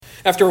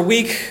After a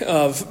week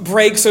of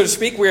break, so to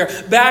speak, we are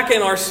back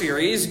in our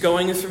series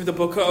going through the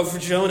book of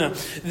Jonah.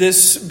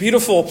 This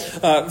beautiful,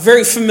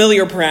 very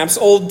familiar perhaps,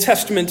 Old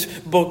Testament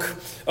book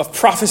of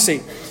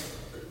prophecy.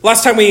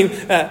 Last time we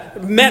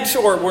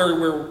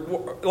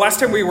last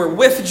time we were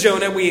with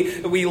Jonah,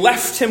 we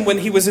left him when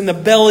he was in the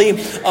belly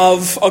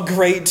of a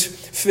great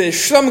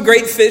fish. Some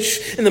great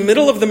fish in the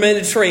middle of the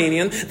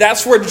Mediterranean.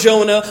 That's where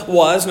Jonah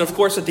was. And of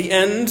course, at the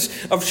end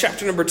of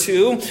chapter number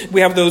 2,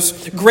 we have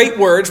those great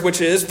words, which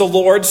is, the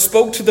Lord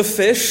spoke to the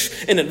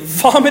fish and it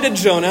vomited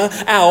Jonah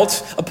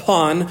out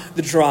upon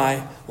the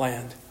dry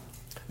land.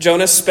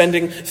 Jonah,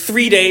 spending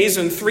 3 days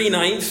and 3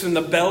 nights in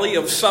the belly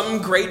of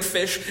some great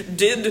fish,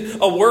 did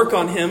a work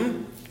on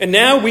him. And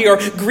now we are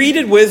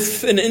greeted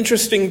with an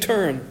interesting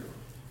turn.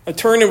 A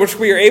turn in which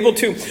we are able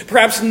to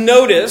perhaps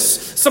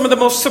notice some of the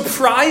most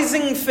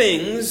surprising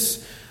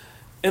things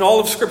in all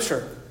of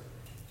Scripture.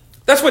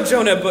 That's what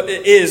Jonah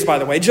is, by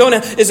the way. Jonah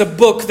is a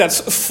book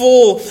that's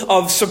full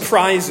of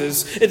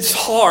surprises. It's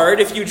hard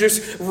if you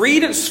just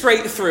read it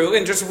straight through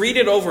and just read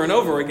it over and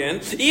over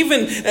again.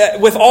 Even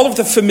with all of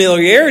the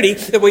familiarity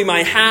that we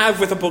might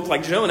have with a book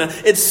like Jonah,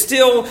 it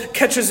still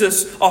catches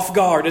us off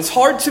guard. It's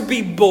hard to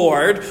be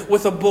bored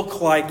with a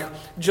book like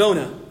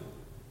Jonah.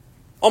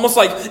 Almost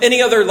like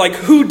any other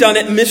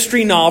whodunit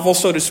mystery novel,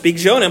 so to speak,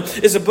 Jonah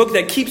is a book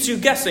that keeps you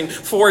guessing.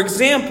 For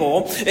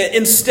example,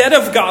 instead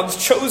of God's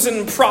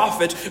chosen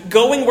prophet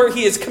going where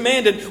he is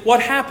commanded,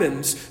 what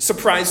happens?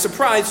 Surprise,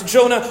 surprise,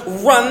 Jonah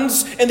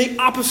runs in the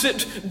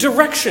opposite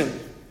direction.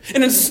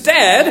 And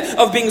instead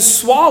of being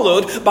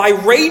swallowed by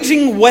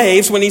raging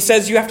waves when he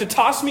says, you have to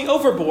toss me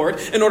overboard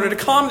in order to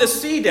calm the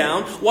sea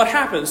down, what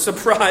happens?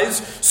 Surprise,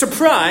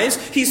 surprise,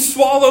 he's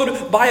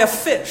swallowed by a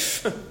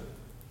fish.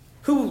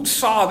 Who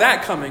saw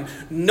that coming?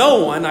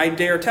 No one, I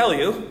dare tell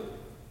you.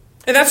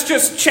 And that's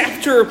just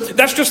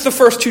the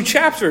first 2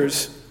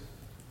 chapters.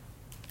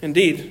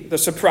 Indeed, the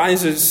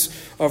surprises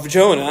of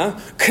Jonah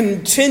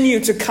continue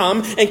to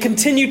come and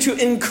continue to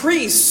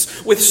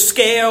increase with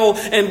scale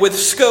and with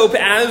scope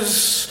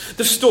as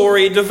the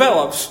story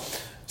develops.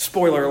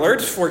 Spoiler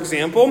alert, for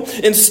example,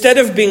 instead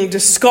of being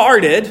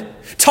discarded,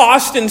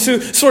 tossed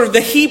into sort of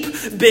the heap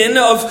bin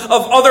of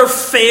other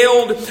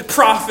failed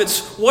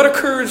prophets, what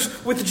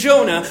occurs with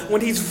Jonah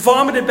when he's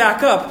vomited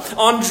back up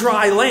on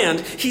dry land?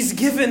 He's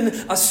given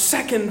a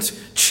second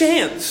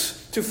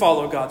chance to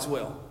follow God's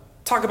will.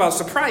 Talk about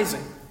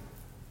surprising.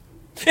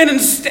 And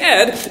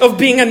instead of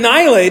being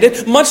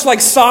annihilated, much like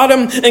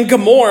Sodom and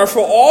Gomorrah, for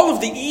all of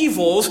the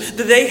evils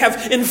that they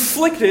have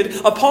inflicted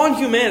upon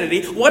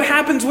humanity, what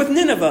happens with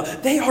Nineveh?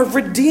 They are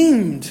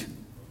redeemed.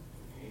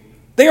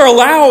 They are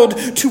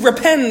allowed to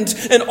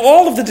repent, and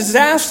all of the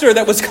disaster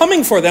that was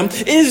coming for them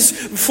is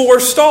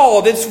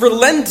forestalled. It's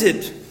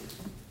relented.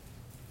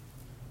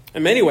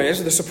 In many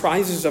ways, the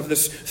surprises of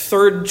this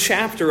 3rd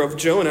chapter of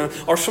Jonah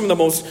are some of the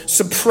most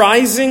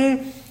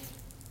surprising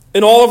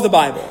in all of the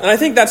Bible. And I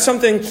think that's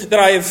something that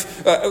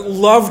I've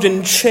loved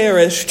and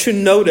cherished to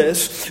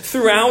notice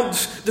throughout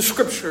the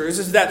Scriptures,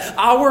 is that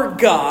our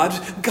God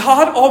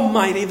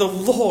Almighty, the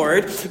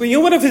Lord,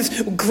 one of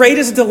His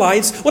greatest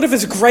delights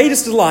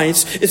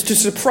is to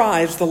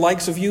surprise the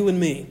likes of you and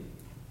me.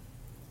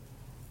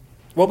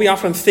 What we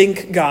often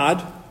think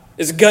God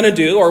is going to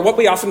do, or what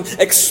we often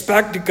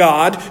expect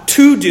God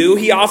to do,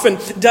 He often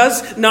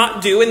does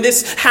not do. And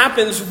this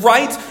happens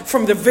right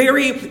from the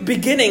very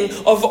beginning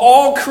of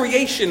all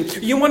creation.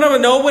 You want to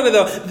know one of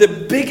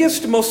the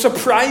biggest, most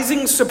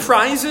surprising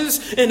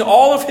surprises in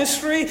all of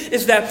history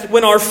is that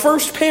when our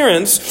first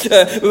parents,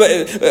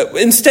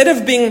 instead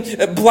of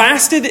being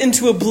blasted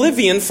into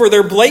oblivion for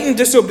their blatant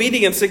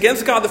disobedience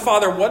against God the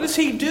Father, what does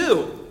He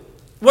do?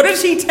 What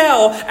does He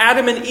tell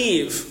Adam and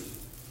Eve?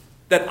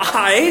 That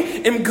I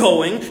am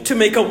going to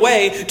make a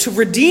way to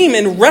redeem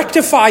and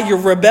rectify your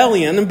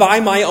rebellion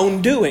by my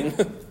own doing.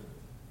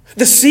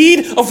 The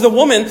seed of the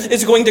woman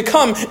is going to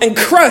come and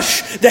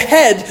crush the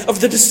head of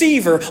the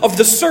deceiver, of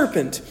the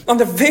serpent. On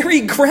the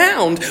very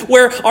ground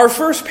where our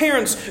first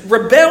parents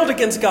rebelled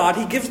against God,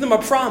 He gives them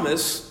a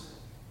promise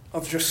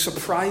of just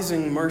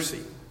surprising mercy.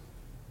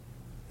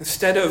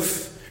 Instead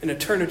of an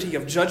eternity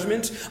of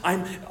judgment,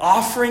 I'm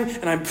offering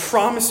and I'm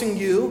promising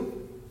you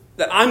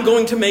that I'm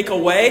going to make a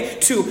way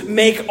to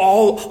make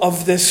all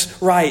of this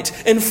right.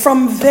 And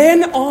from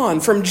then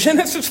on, from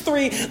Genesis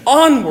 3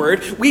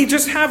 onward, we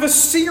just have a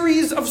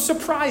series of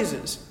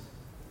surprises.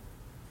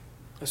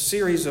 A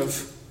series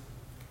of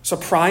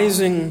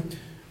surprising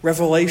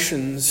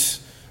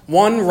revelations,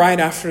 one right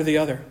after the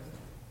other.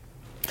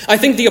 I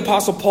think the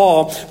Apostle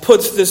Paul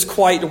puts this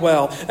quite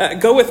well.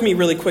 Go with me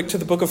really quick to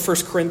the book of 1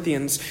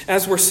 Corinthians.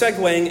 As we're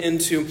segueing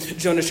into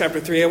Jonah chapter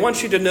 3, I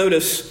want you to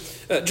notice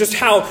just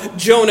how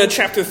Jonah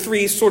chapter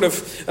 3 sort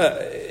of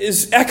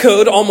is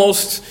echoed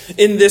almost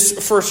in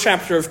this first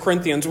chapter of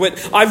Corinthians.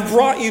 I've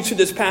brought you to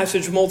this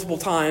passage multiple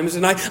times,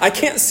 and I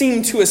can't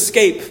seem to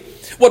escape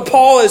what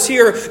Paul is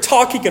here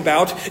talking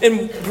about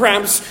in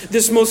perhaps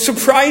this most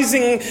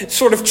surprising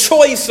sort of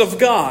choice of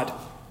God.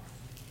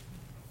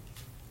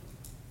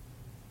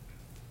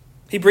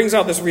 He brings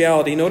out this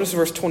reality. Notice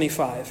verse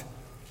 25.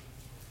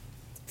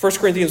 1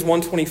 Corinthians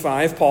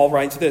 1:25, Paul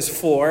writes this,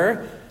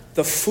 "For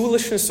the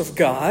foolishness of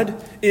God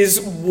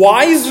is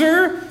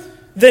wiser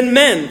than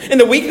men, and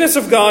the weakness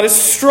of God is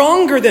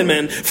stronger than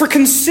men. For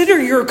consider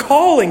your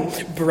calling,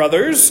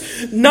 brothers.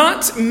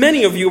 Not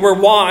many of you were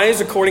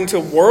wise according to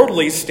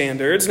worldly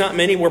standards. Not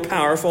many were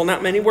powerful.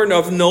 Not many were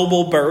of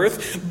noble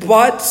birth.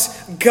 But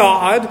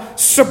God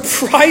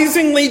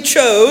surprisingly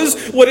chose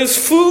what is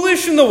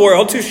foolish in the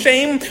world to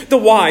shame the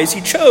wise.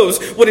 He chose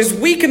what is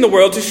weak in the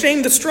world to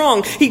shame the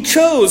strong. He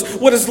chose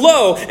what is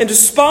low and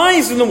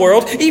despised in the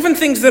world, even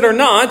things that are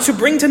not, to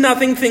bring to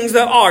nothing things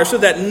that are, so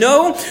that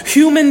no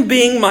human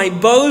being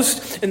might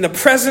boast in the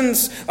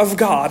presence of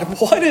God."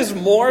 What is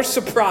more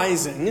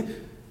surprising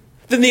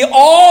than the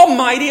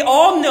almighty,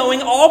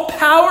 all-knowing,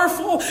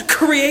 all-powerful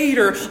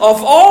creator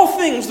of all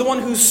things, the one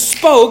who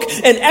spoke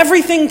and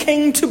everything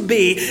came to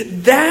be,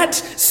 that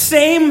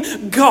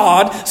same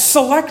God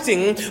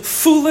selecting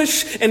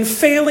foolish and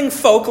failing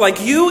folk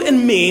like you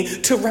and me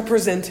to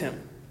represent him?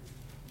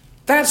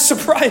 That's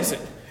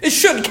surprising. It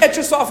should catch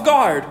us off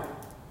guard.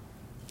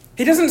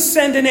 He doesn't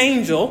send an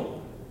angel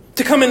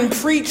to come and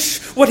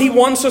preach what he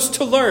wants us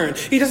to learn.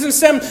 He doesn't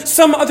send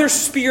some other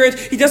spirit.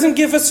 He doesn't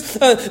give us,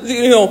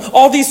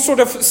 all these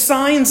sort of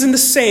signs in the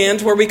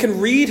sand where we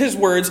can read his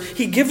words.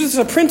 He gives us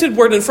a printed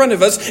word in front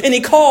of us, and he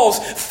calls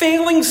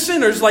failing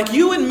sinners like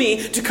you and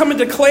me to come and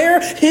declare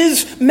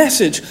his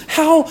message.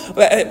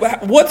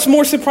 What's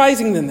more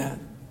surprising than that?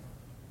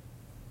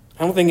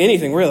 I don't think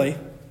anything, really.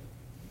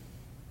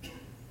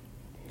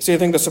 See, I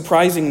think the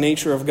surprising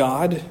nature of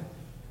God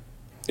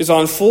is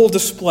on full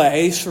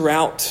display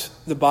throughout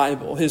the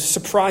Bible, his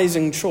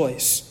surprising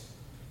choice.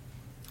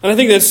 And I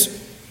think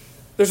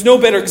there's no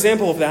better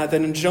example of that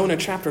than in Jonah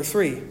chapter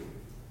 3.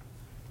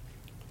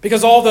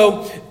 Because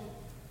although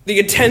the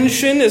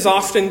attention is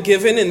often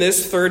given in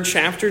this third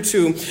chapter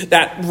to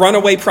that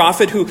runaway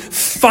prophet who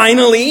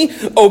finally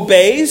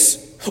obeys,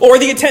 or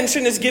the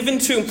attention is given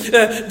to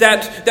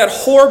that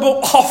horrible,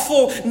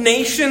 awful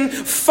nation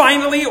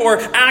finally or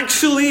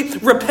actually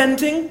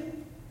repenting,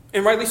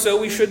 and rightly so,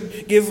 we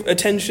should give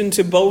attention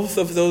to both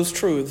of those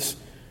truths.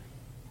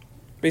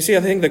 But you see,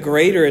 I think the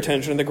greater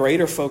attention, the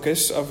greater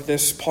focus of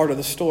this part of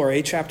the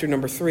story, chapter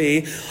number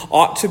 3,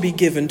 ought to be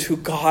given to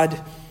God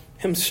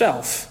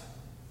himself.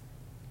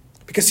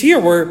 Because here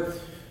we're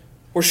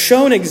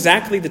shown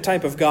exactly the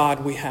type of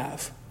God we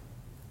have.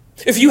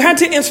 If you had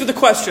to answer the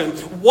question,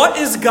 what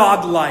is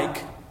God like?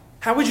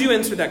 How would you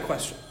answer that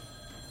question?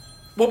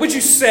 What would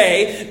you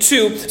say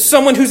to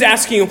someone who's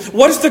asking you,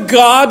 what is the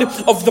God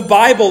of the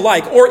Bible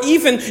like? Or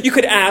even you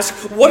could ask,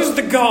 what is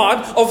the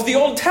God of the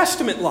Old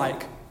Testament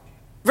like?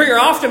 Very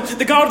often,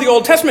 the God of the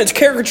Old Testament is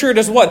caricatured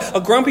as what?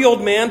 A grumpy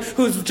old man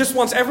who just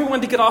wants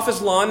everyone to get off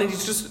his lawn and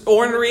he's just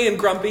ornery and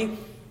grumpy.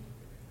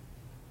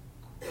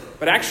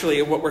 But actually,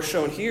 what we're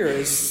shown here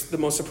is the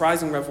most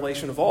surprising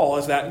revelation of all,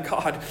 is that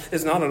God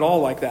is not at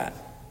all like that.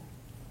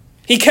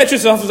 He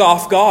catches us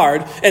off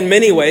guard in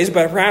many ways,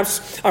 but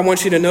perhaps I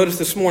want you to notice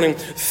this morning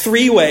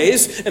 3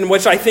 ways in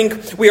which I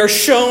think we are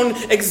shown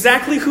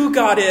exactly who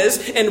God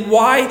is and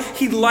why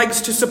he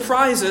likes to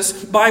surprise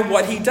us by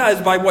what he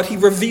does, by what he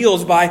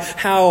reveals, by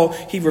how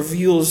he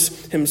reveals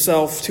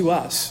himself to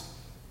us.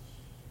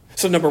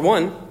 So number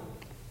 1,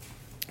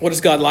 what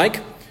is God like?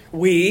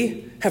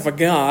 We have a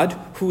God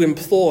who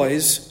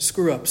employs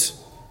screw-ups.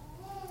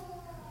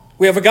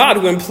 We have a God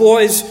who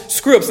employs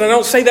screw-ups. And I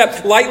don't say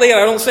that lightly, and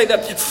I don't say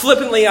that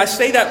flippantly. I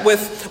say that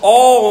with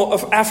all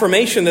of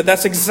affirmation, that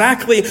that's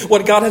exactly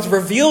what God has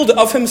revealed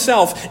of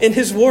himself in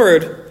his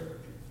word.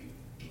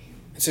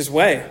 It's his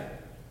way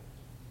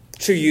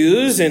to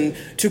use and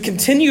to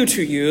continue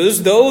to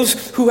use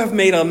those who have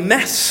made a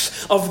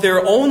mess of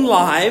their own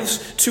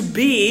lives to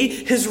be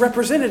his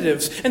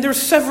representatives. And there are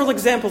several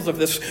examples of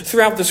this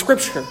throughout the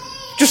scripture.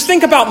 Just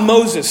think about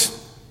Moses,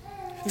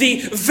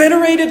 the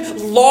venerated,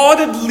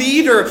 lauded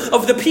leader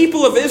of the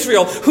people of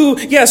Israel, who,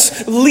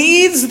 yes,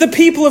 leads the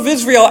people of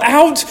Israel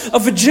out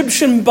of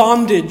Egyptian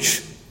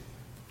bondage.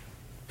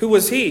 Who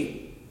was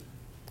he?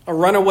 A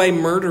runaway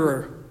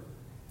murderer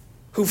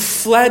who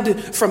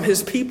fled from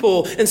his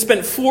people and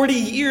spent 40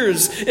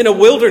 years in a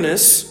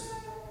wilderness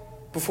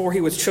before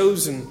he was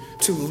chosen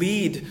to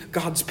lead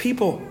God's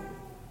people.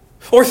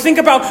 Or think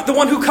about the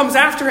one who comes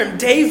after him,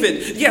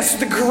 David. Yes,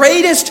 the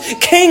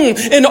greatest king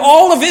in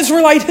all of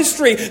Israelite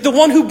history. The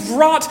one who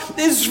brought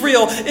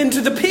Israel into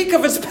the peak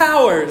of its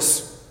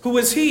powers. Who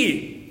was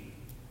he?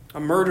 A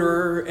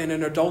murderer and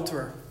an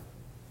adulterer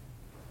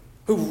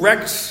who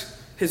wrecked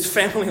his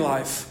family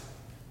life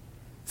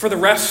for the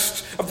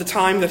rest of the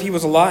time that he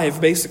was alive,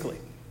 basically.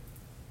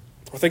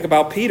 Or think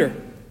about Peter.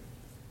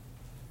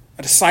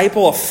 A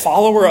disciple, a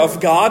follower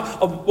of God,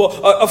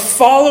 a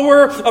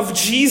follower of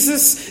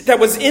Jesus that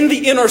was in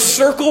the inner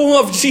circle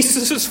of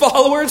Jesus'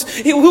 followers.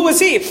 Who was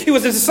he? He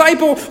was a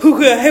disciple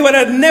who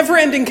had a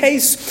never-ending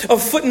case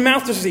of foot and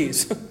mouth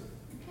disease.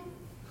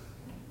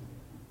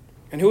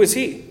 And who is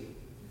he?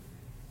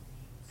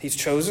 He's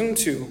chosen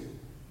to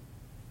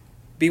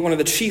be one of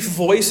the chief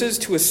voices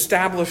to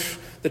establish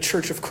the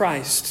Church of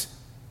Christ.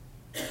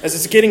 as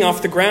it's getting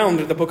off the ground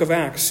in the book of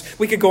Acts.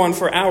 We could go on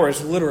for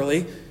hours,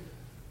 literally.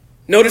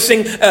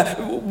 Noticing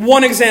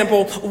one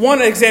example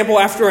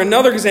after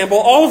another example,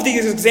 all of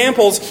these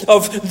examples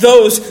of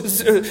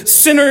those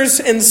sinners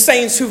and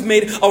saints who've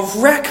made a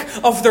wreck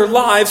of their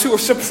lives, who are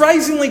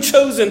surprisingly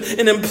chosen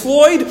and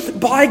employed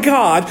by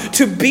God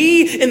to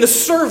be in the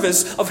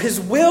service of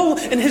His will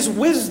and His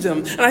wisdom.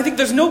 And I think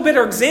there's no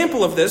better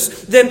example of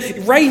this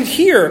than right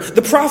here,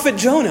 the prophet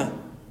Jonah.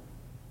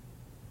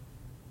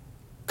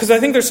 Because I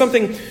think there's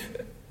something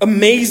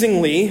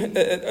amazing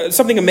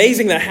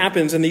that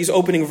happens in these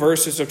opening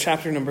verses of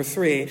chapter number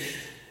 3.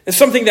 It's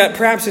something that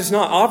perhaps is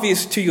not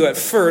obvious to you at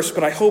first,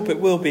 but I hope it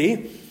will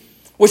be,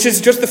 which is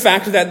just the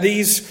fact that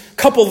these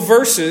couple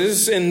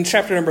verses in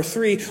chapter number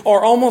 3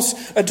 are almost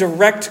a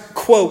direct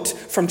quote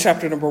from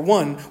chapter number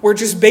 1. We're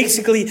just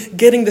basically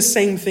getting the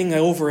same thing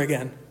over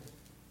again.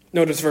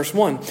 Notice verse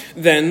 1.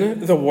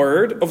 Then the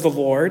word of the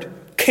Lord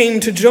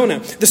came to Jonah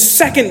the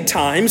second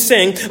time,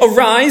 saying,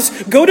 "Arise,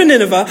 go to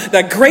Nineveh,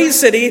 that great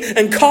city,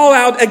 and call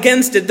out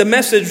against it the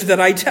message that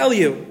I tell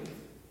you."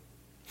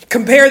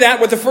 Compare that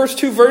with the first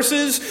two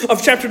verses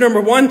of chapter number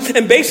 1,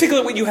 and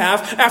basically what you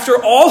have, after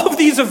all of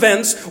these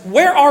events,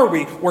 where are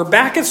we? We're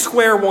back at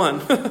square one.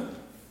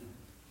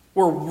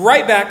 We're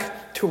right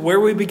back to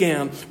where we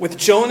began, with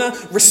Jonah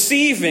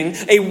receiving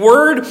a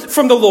word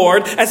from the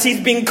Lord as he's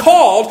being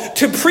called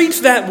to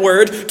preach that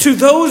word to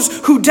those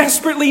who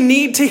desperately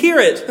need to hear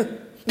it.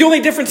 The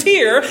only difference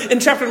here in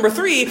chapter number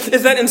 3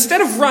 is that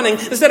instead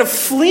of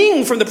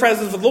fleeing from the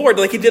presence of the Lord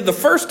like he did the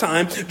first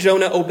time,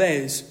 Jonah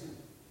obeys.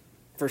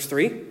 Verse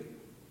 3,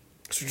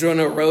 so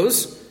Jonah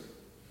arose,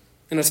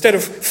 and instead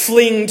of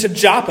fleeing to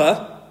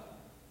Joppa,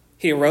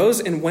 he arose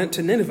and went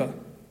to Nineveh,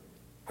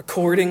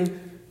 according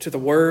to the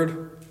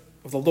word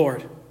of the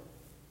Lord.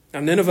 Now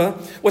Nineveh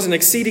was an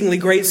exceedingly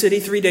great city,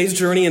 3 days'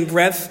 journey in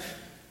breadth.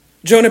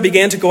 Jonah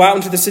began to go out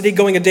into the city,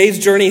 going a day's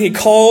journey, and he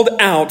called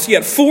out,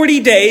 "Yet 40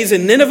 days,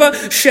 and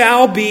Nineveh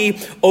shall be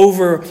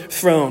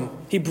overthrown."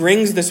 He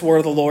brings this word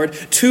of the Lord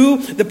to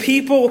the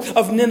people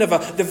of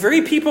Nineveh, the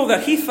very people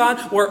that he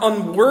thought were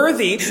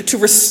unworthy to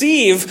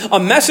receive a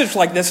message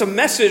like this, a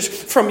message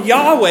from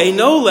Yahweh,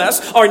 no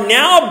less, are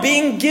now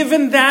being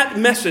given that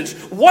message.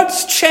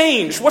 What's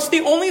changed? What's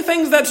the only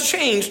thing that's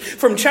changed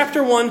from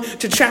chapter 1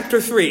 to chapter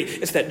 3?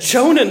 It's that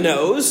Jonah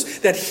knows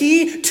that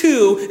he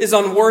too is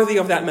unworthy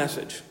of that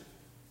message.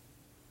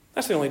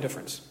 That's the only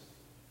difference.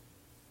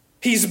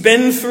 He's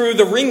been through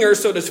the ringer,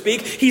 so to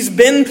speak. He's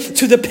been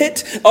to the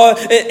pit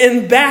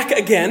and back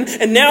again.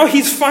 And now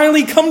he's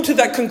finally come to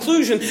that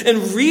conclusion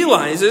and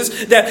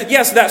realizes that,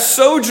 yes, that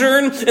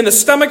sojourn in the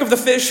stomach of the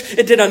fish,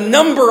 it did a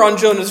number on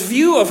Jonah's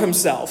view of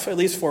himself, at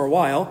least for a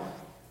while,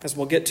 as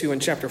we'll get to in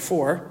chapter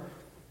 4.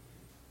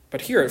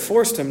 But here it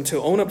forced him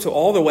to own up to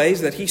all the ways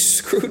that he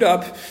screwed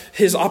up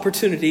his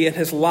opportunity in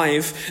his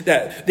life,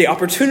 that the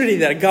opportunity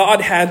that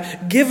God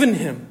had given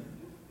him.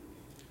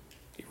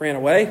 He ran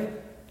away,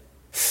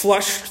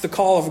 flushed the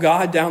call of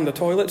God down the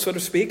toilet, so to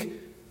speak.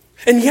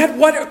 And yet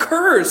what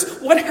occurs?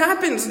 What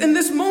happens in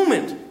this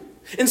moment?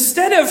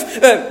 Instead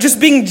of just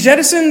being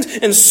jettisoned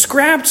and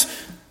scrapped,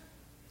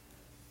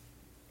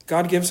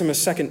 God gives him a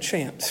second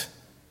chance.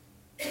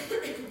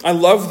 I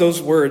love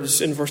those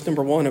words in verse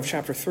number 1 of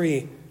chapter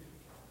 3.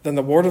 Then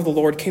the word of the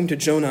Lord came to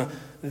Jonah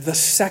the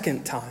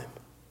second time.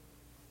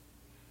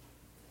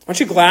 Aren't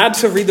you glad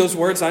to read those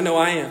words? I know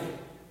I am.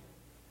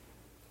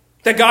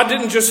 That God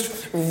didn't just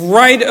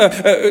write,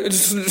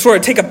 sort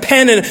of take a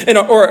pen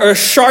or a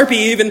Sharpie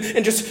even,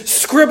 and just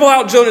scribble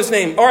out Jonah's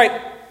name. All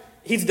right,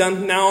 he's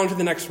done. Now on to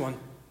the next one.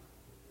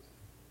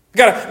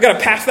 Gotta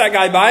pass that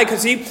guy by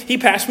because he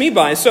passed me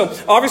by. So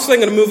obviously I'm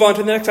going to move on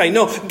to the next guy.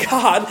 No,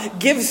 God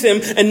gives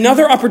him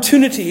another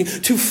opportunity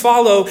to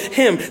follow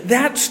him.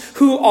 That's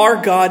who our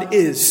God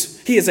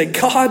is. He is a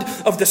God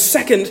of the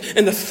second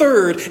and the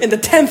third and the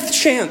 10th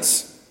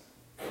chance.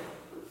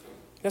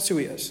 That's who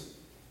he is.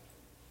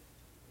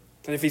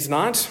 And if he's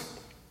not,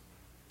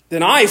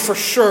 then I for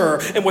sure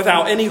am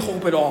without any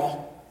hope at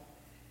all.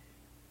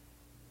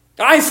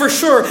 I for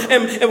sure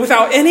am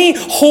without any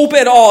hope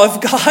at all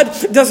if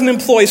God doesn't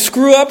employ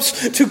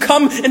screw-ups to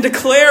come and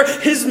declare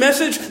his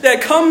message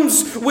that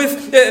comes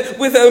with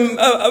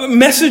a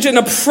message and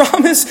a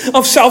promise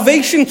of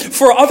salvation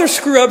for other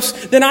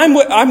screw-ups, then I'm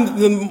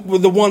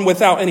the one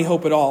without any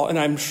hope at all. And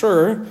I'm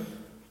sure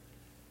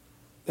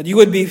that you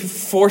would be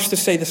forced to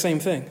say the same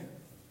thing.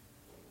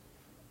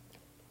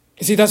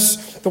 You see,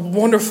 that's the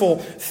wonderful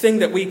thing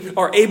that we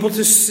are able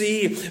to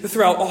see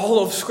throughout all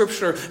of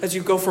Scripture as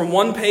you go from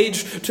one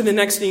page to the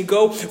next and you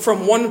go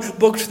from one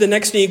book to the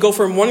next and you go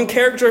from one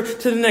character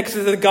to the next.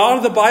 The God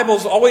of the Bible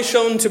is always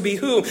shown to be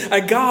who?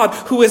 A God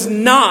who is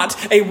not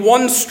a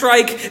one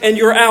strike and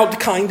you're out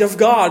kind of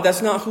God.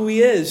 That's not who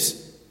he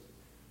is.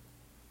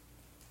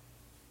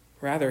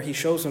 Rather, he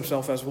shows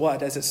himself as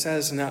what? As it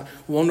says in that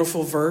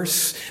wonderful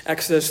verse,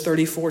 Exodus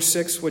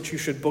 34:6, which you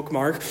should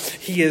bookmark.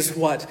 He is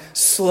what?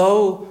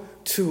 Slow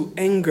to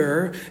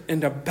anger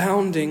and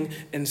abounding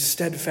in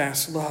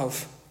steadfast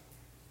love.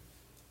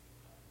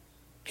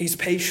 He's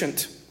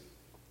patient.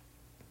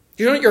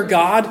 You know that your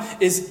God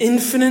is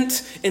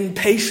infinite in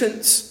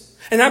patience?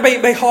 And that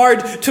may be hard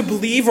to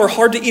believe or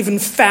hard to even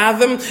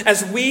fathom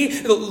as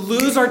we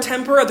lose our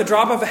temper at the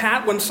drop of a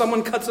hat when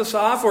someone cuts us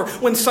off or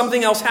when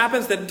something else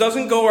happens that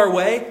doesn't go our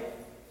way.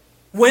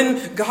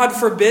 When, God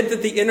forbid,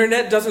 that the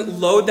internet doesn't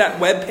load that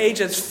web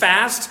page as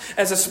fast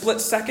as a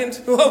split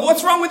second.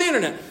 What's wrong with the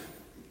internet?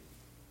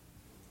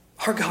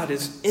 Our God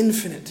is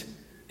infinite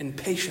in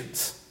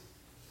patience.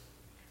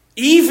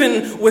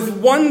 Even with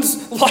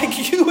ones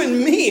like you and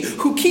me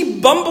who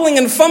keep bumbling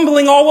and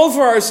fumbling all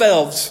over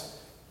ourselves.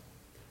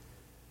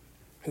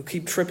 Who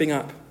keep tripping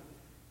up.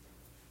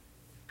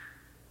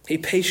 He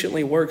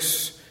patiently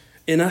works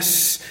in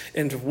us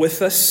and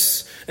with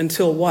us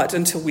until what?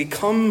 Until we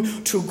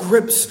come to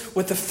grips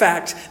with the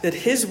fact that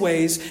his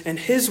ways and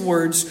his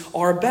words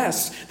are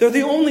best. They're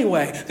the only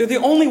way. They're the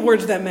only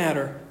words that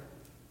matter.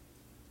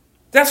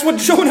 That's what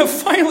Jonah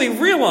finally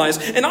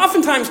realized. And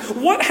oftentimes,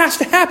 what has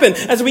to happen,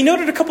 as we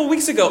noted a couple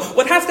weeks ago,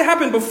 what has to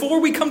happen before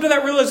we come to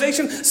that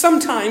realization,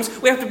 sometimes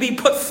we have to be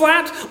put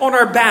flat on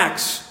our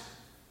backs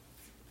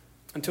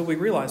until we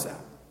realize that.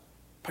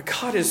 But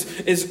God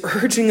is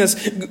urging us,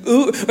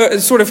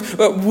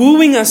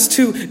 wooing us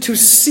to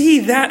see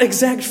that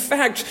exact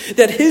fact,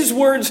 that his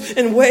words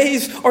and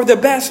ways are the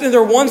best, and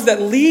they're ones that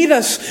lead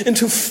us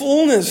into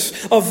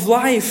fullness of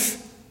life.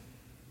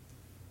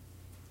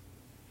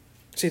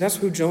 See, that's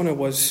who Jonah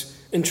was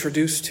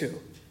introduced to.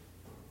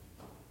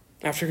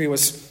 After he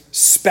was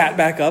spat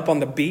back up on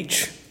the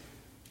beach,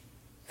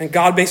 and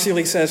God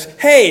basically says,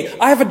 hey,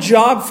 I have a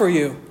job for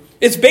you.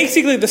 It's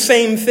basically the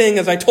same thing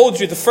as I told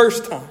you the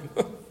first time.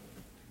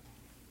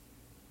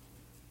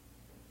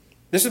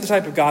 This is the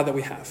type of God that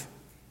we have.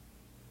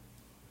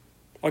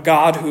 A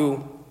God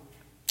who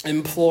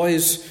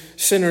employs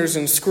sinners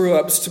and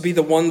screw-ups to be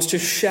the ones to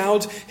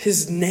shout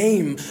his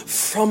name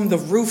from the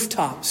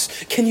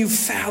rooftops. Can you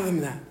fathom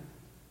that?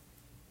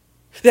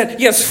 That,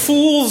 yes,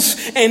 fools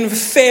and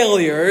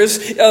failures,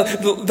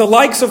 the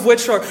likes of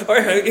which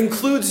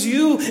includes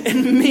you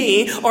and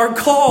me, are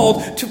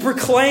called to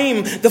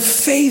proclaim the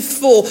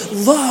faithful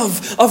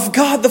love of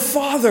God the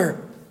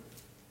Father.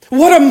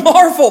 What a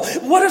marvel!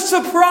 What a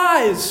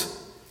surprise!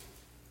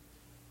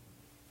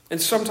 And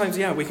sometimes,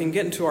 we can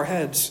get into our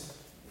heads.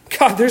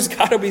 God, there's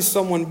got to be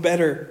someone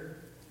better.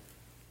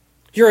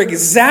 You're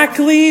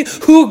exactly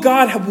who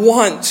God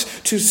wants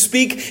to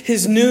speak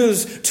his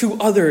news to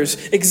others.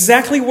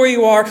 Exactly where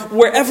you are,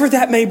 wherever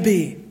that may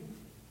be.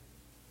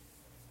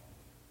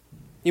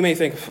 You may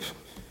think,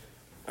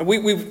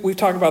 we've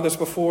talked about this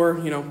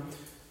before,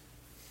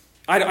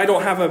 I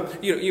don't have a,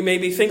 you may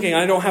be thinking,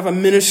 I don't have a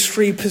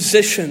ministry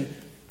position.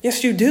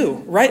 Yes, you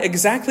do, right?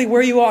 Exactly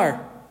where you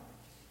are.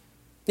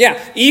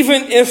 Yeah,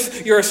 even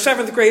if you're a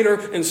 7th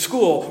grader in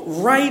school,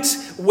 right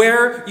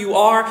where you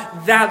are,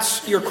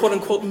 that's your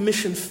quote-unquote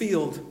mission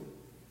field.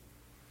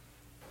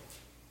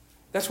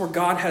 That's where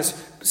God has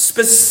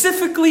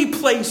specifically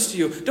placed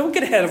you. Don't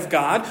get ahead of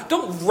God.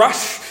 Don't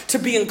rush to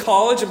be in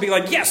college and be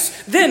like,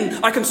 yes,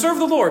 then I can serve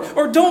the Lord.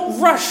 Or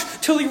don't rush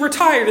till you're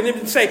retired and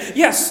then say,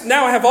 yes,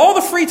 now I have all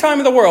the free time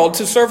in the world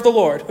to serve the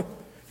Lord.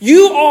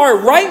 You are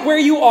right where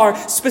you are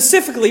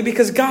specifically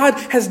because God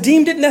has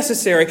deemed it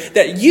necessary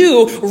that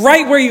you,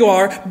 right where you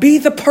are, be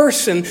the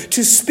person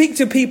to speak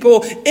to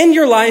people in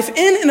your life,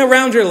 in and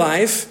around your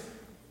life,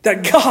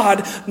 that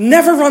God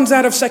never runs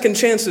out of second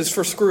chances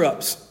for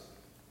screw-ups.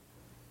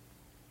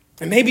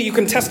 And maybe you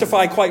can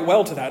testify quite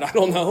well to that. I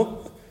don't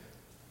know.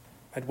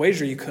 I'd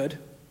wager you could.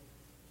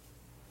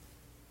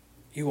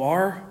 You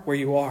are where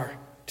you are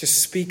to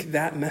speak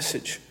that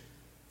message.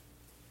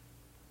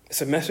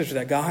 It's a message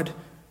that God,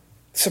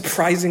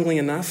 surprisingly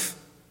enough,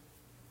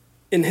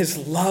 in his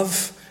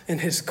love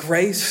and his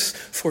grace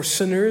for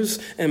sinners,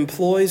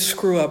 employs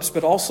screw-ups.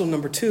 But also,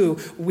 number 2,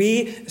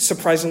 we,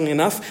 surprisingly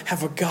enough,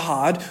 have a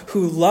God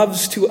who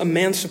loves to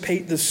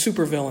emancipate the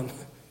supervillain.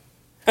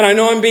 And I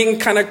know I'm being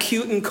kind of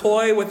cute and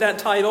coy with that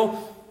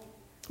title,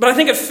 but I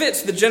think it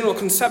fits the general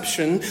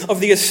conception of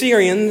the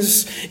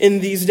Assyrians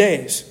in these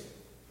days.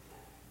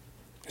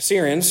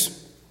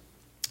 Assyrians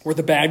were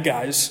the bad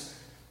guys.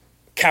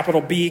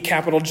 Capital B,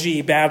 capital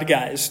G, bad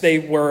guys. They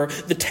were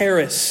the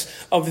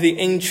terrorists of the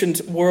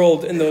ancient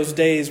world in those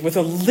days, with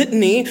a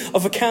litany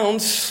of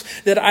accounts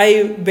that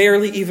I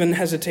barely even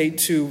hesitate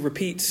to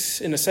repeat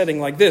in a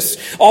setting like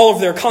this. All of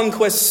their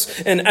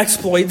conquests and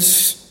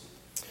exploits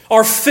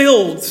are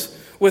filled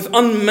with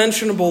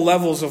unmentionable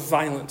levels of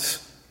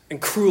violence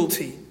and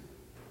cruelty.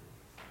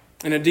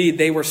 And indeed,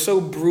 they were so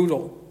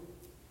brutal.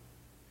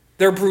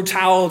 Their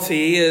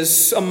brutality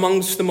is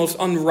amongst the most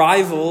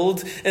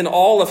unrivaled in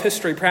all of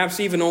history, perhaps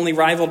even only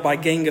rivaled by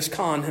Genghis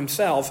Khan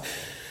himself.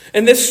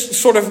 And this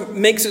sort of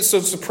makes it so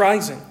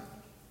surprising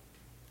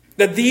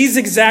that these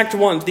exact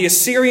ones, the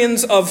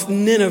Assyrians of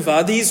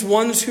Nineveh, these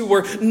ones who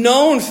were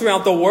known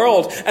throughout the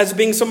world as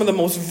being some of the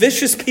most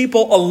vicious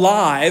people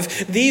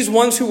alive, these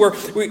ones who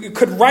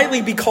could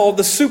rightly be called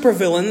the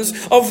supervillains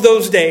of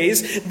those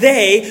days,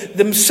 they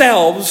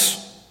themselves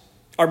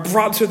are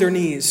brought to their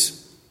knees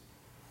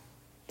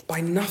by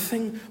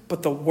nothing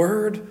but the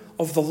word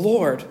of the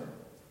Lord.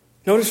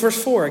 Notice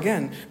verse 4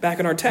 again, back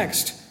in our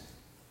text.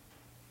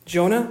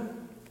 Jonah,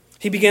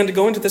 he began to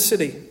go into the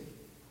city.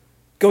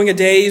 Going a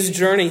day's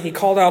journey, he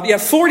called out,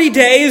 40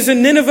 days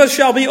and Nineveh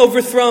shall be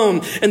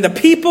overthrown. And the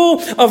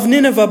people of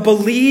Nineveh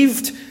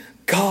believed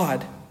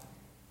God.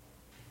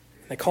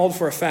 They called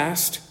for a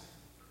fast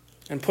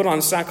and put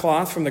on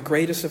sackcloth from the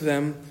greatest of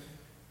them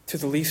to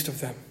the least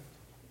of them.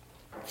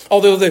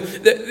 Although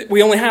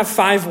we only have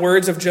 5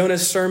 words of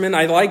Jonah's sermon,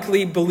 I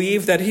likely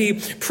believe that he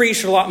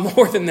preached a lot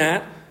more than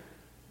that.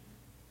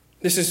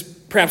 This is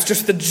perhaps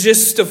just the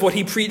gist of what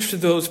he preached to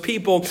those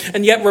people.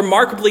 And yet,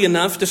 remarkably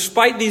enough,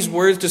 despite these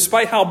words,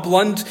 despite how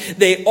blunt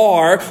they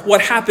are, what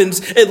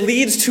happens, it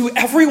leads to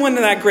everyone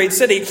in that great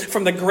city,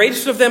 from the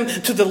greatest of them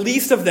to the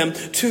least of them,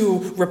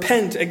 to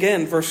repent.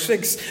 Again, verse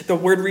 6, the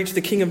word reached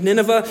the king of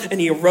Nineveh, and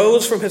he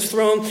arose from his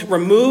throne,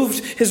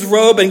 removed his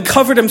robe, and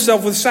covered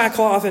himself with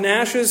sackcloth and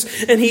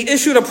ashes. And he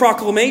issued a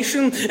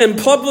proclamation and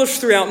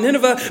published throughout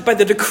Nineveh by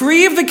the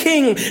decree of the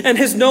king and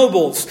his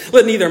nobles,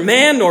 let neither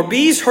man nor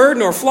beast, herd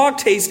nor flock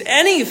taste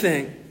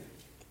anything.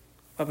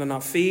 Let them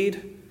not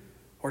feed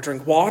or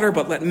drink water,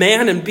 but let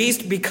man and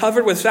beast be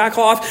covered with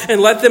sackcloth, and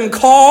let them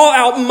call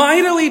out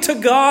mightily to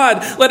God.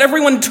 Let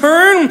everyone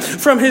turn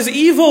from his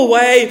evil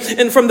way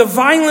and from the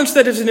violence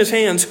that is in his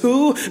hands.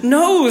 Who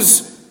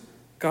knows?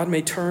 God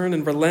may turn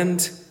and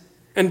relent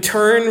and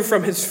turn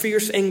from his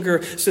fierce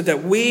anger so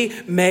that we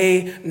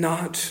may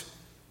not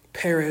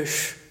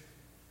perish.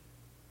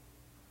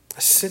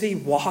 A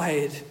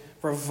city-wide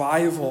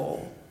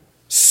revival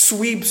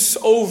sweeps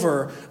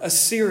over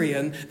this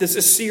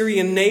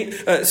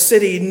Assyrian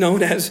city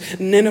known as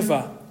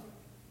Nineveh.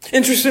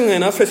 Interestingly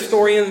enough,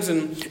 historians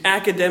and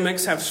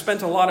academics have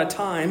spent a lot of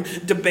time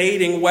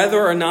debating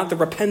whether or not the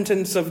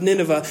repentance of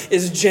Nineveh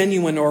is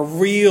genuine or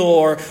real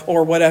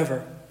or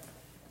whatever.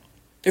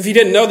 If you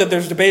didn't know that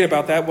there's debate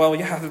about that, well,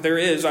 yeah, there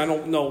is. I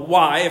don't know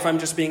why, if I'm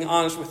just being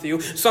honest with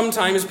you.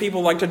 Sometimes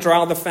people like to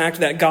draw the fact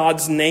that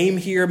God's name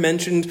here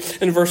mentioned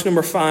in verse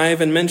number 5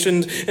 and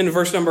mentioned in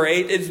verse number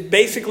 8 is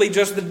basically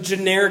just the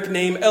generic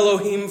name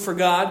Elohim for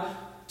God.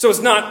 So it's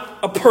not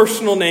a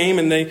personal name,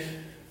 and they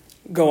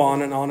go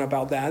on and on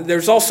about that.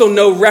 There's also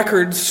no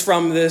records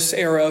from this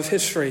era of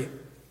history,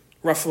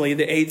 roughly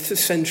the 8th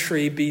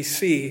century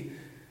BC,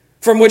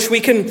 from which we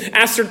can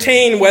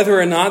ascertain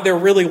whether or not there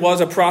really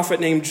was a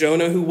prophet named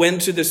Jonah who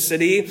went to the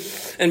city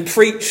and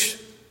preached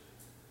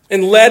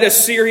and led a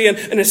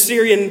Syrian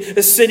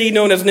city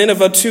known as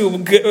Nineveh to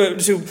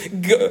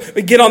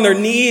get on their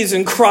knees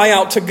and cry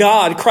out to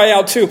God, cry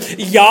out to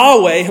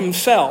Yahweh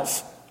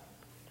himself.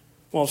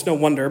 Well, it's no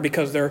wonder,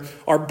 because there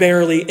are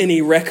barely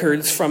any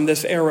records from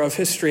this era of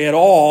history at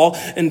all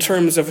in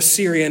terms of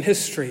Assyrian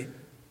history.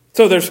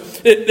 So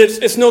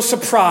it's no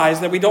surprise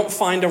that we don't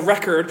find a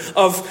record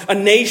of a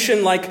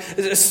nation like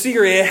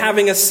Assyria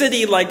having a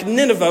city like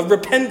Nineveh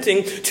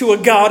repenting to a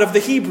God of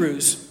the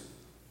Hebrews.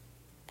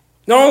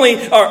 Not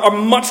only are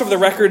much of the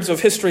records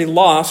of history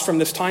lost from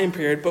this time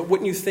period, but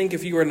wouldn't you think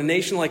if you were in a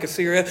nation like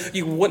Assyria,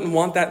 you wouldn't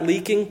want that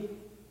leaking?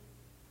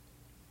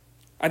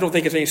 I don't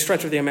think it's any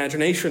stretch of the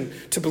imagination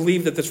to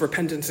believe that this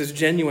repentance is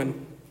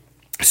genuine,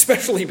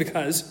 especially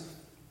because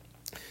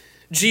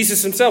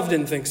Jesus himself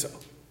didn't think so.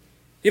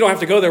 You don't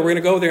have to go there. We're going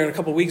to go there in a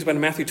couple of weeks, but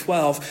in Matthew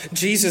 12,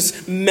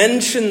 Jesus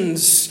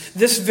mentions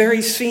this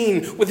very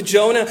scene with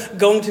Jonah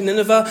going to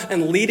Nineveh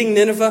and leading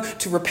Nineveh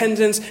to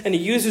repentance, and he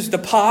uses the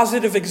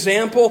positive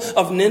example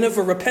of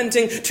Nineveh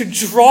repenting to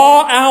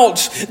draw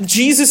out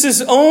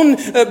Jesus' own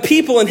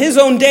people in his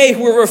own day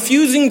who were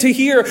refusing to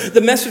hear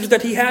the message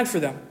that he had for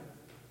them.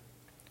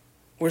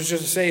 Which is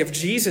just to say, if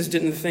Jesus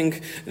didn't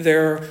think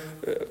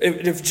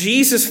if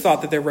Jesus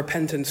thought that their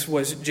repentance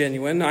was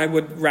genuine, I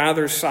would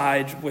rather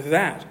side with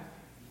that.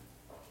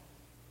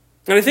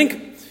 And I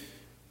think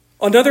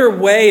another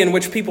way in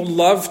which people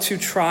love to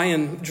try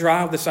and draw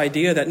out this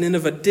idea that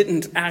Nineveh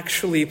didn't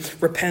actually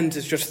repent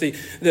is just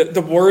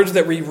the words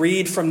that we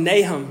read from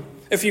Nahum.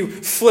 If you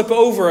flip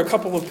over a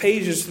couple of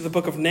pages to the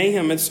book of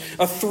Nahum, it's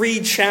a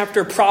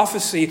 3-chapter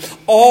prophecy,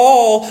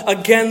 all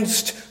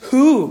against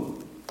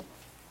who?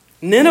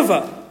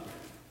 Nineveh.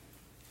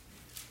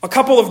 A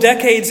couple of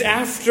decades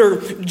after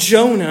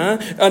Jonah,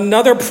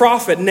 another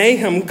prophet,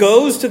 Nahum,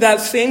 goes to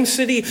that same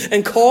city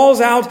and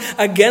calls out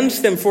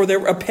against them for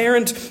their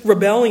apparent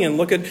rebellion.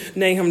 Look at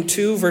Nahum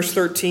 2, verse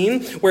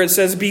 13, where it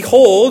says,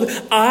 "Behold,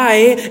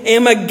 I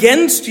am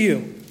against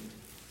you,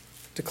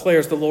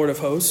 declares the Lord of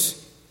hosts.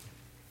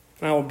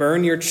 I will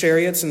burn your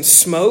chariots in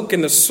smoke,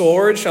 and the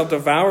sword shall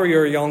devour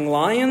your young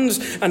lions,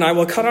 and I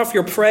will cut off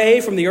your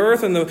prey from the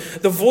earth, and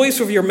the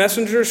voice of your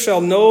messengers shall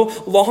no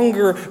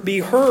longer be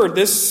heard."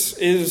 This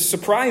is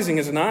surprising,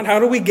 is it not? How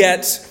do we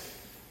get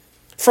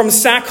from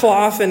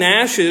sackcloth and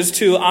ashes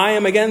to "I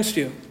am against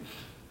you"?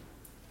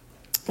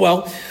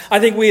 Well, I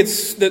think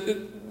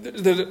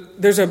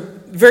there's a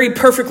very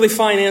perfectly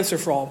fine answer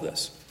for all of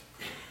this,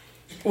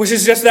 which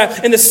is just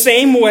that in the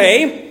same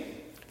way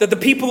That the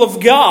people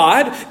of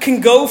God can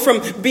go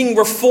from being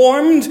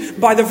reformed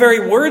by the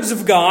very words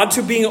of God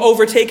to being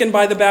overtaken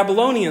by the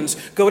Babylonians.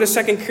 Go to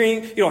 2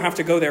 Kings. You don't have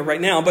to go there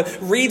right now, but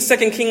read 2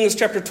 Kings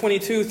chapter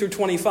 22 through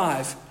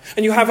 25.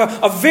 And you have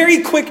a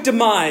very quick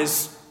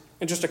demise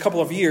in just a couple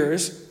of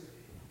years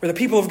where the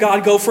people of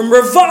God go from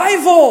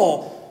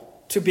revival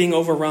to being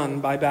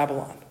overrun by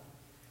Babylon.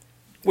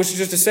 Which is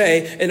just to say,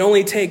 it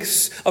only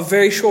takes a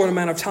very short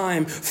amount of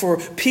time for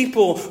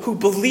people who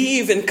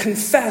believe and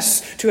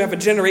confess to have a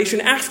generation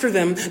after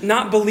them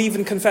not believe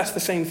and confess the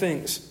same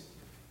things.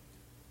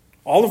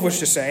 All of which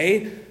to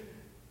say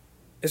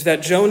is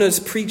that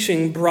Jonah's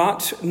preaching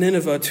brought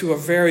Nineveh to a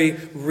very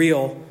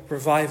real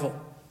revival,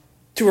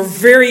 to a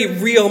very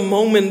real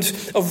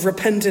moment of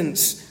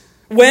repentance.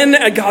 When,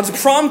 at God's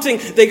prompting,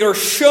 they are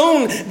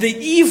shown the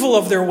evil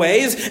of their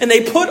ways, and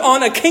they put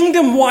on a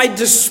kingdom-wide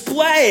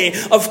display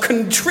of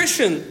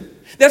contrition.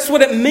 That's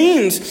what it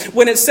means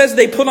when it says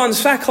they put on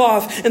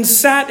sackcloth and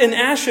sat in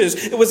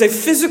ashes. It was a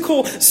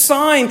physical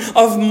sign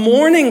of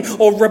mourning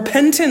or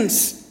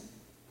repentance.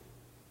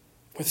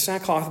 With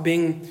sackcloth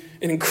being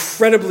an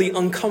incredibly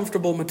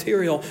uncomfortable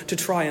material to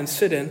try and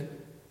sit in.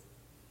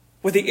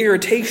 With the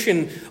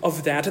irritation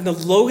of that and the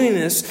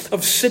lowliness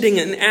of sitting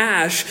in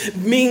ash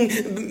being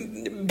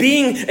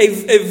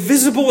a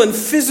visible and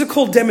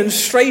physical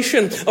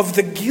demonstration of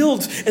the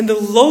guilt and the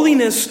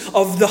lowliness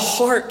of the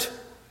heart.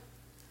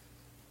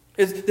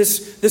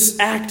 This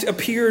act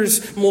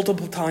appears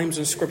multiple times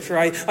in Scripture.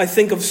 I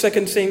think of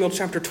 2 Samuel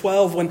chapter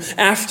 12 when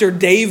after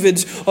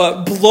David's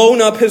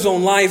blown up his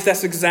own life,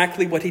 that's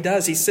exactly what he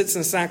does. He sits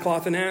in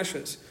sackcloth and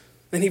ashes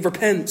and he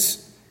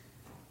repents.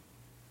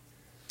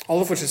 All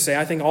of which to say,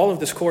 I think all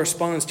of this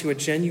corresponds to a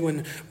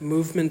genuine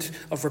movement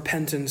of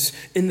repentance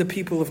in the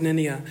people of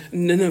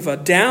Nineveh,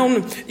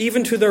 down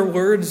even to their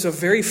words of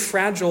very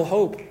fragile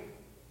hope.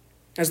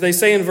 As they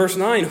say in verse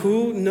 9,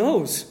 who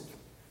knows?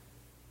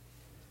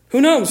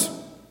 Who knows?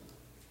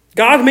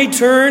 God may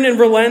turn and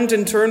relent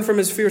and turn from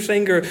his fierce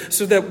anger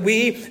so that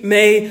we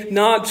may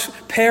not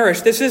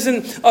perish. This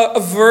isn't a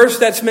verse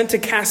that's meant to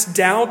cast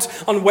doubt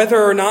on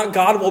whether or not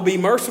God will be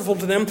merciful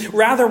to them.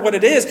 Rather, what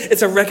it is,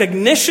 it's a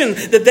recognition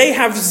that they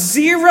have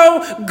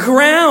zero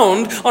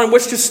ground on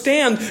which to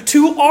stand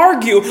to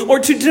argue or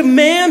to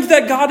demand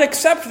that God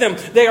accept them.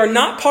 They are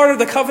not part of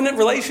the covenant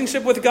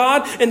relationship with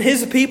God and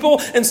his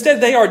people. Instead,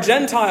 they are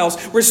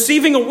Gentiles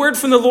receiving a word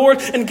from the Lord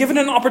and given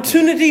an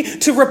opportunity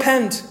to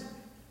repent.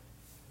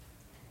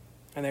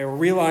 And they are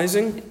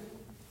realizing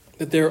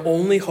that their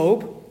only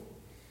hope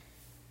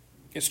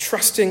is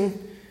trusting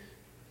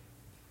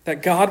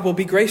that God will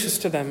be gracious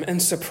to them.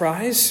 And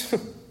surprise,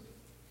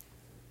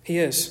 he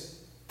is.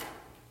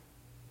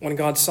 When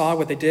God saw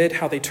what they did,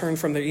 how they turned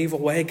from their evil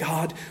way,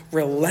 God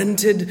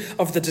relented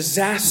of the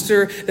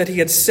disaster that he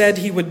had said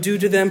he would do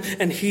to them,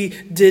 and he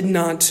did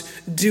not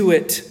do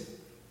it.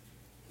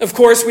 Of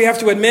course, we have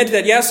to admit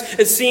that, yes,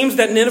 it seems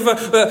that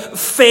Nineveh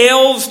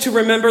fails to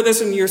remember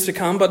this in years to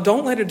come, but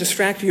don't let it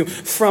distract you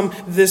from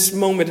this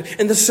moment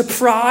and the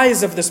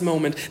surprise of this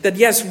moment. That,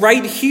 yes,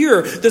 right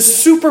here, the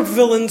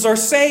supervillains are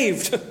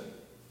saved.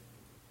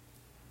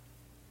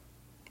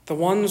 The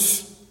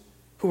ones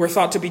who were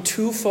thought to be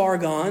too far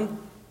gone.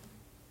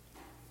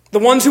 The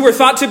ones who were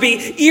thought to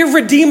be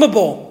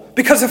irredeemable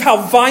because of how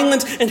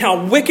violent and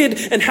how wicked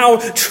and how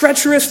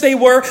treacherous they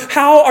were.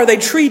 How are they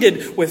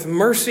treated? With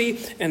mercy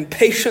and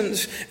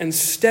patience and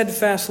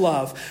steadfast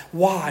love.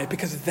 Why?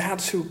 Because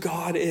that's who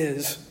God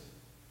is.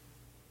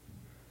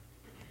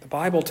 The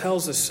Bible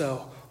tells us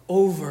so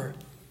over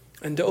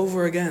and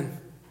over again.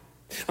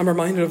 I'm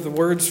reminded of the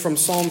words from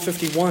Psalm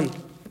 51.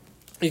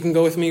 You can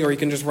go with me or you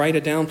can just write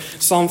it down.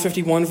 Psalm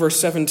 51 verse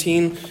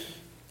 17.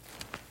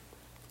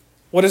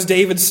 What does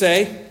David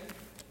say?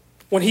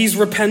 When he's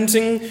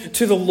repenting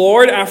to the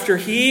Lord after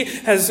he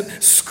has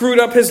screwed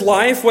up his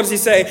life, what does he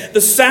say?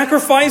 The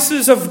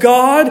sacrifices of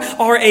God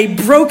are a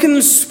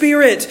broken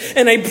spirit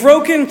and a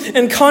broken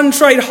and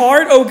contrite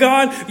heart, O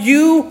God,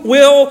 you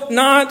will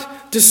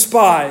not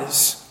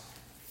despise.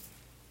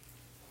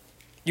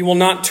 You will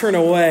not turn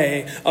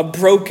away a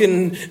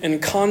broken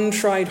and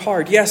contrite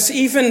heart. Yes,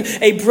 even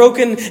a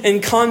broken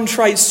and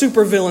contrite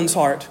supervillain's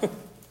heart.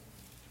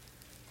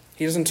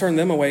 He doesn't turn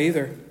them away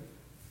either.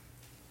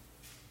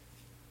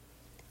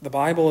 The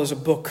Bible is a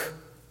book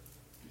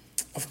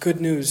of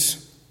good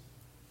news.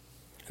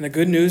 And the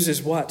good news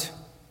is what?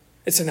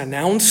 It's an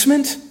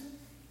announcement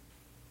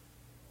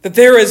that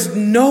there is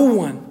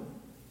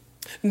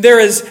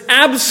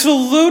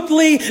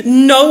absolutely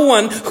no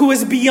one who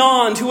is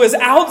beyond, who is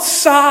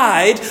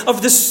outside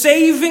of the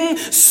saving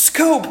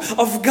scope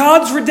of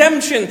God's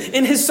redemption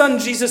in his Son,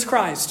 Jesus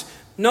Christ.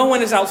 No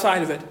one is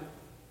outside of it.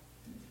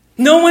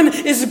 No one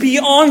is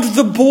beyond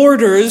the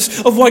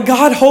borders of what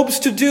God hopes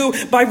to do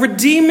by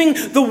redeeming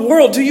the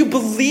world. Do you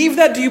believe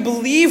that? Do you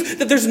believe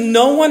that there's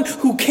no one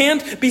who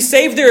can't be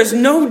saved? There is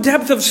no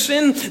depth of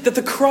sin that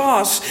the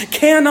cross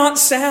cannot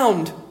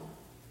sound.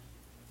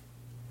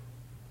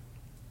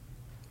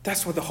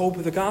 That's what the hope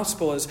of the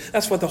gospel is.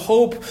 That's what the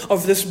hope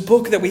of this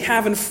book that we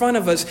have in front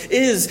of us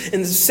is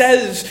and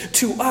says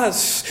to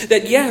us.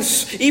 That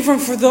yes, even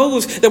for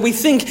those that we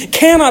think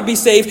cannot be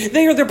saved,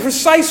 they are the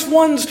precise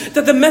ones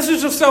that the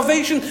message of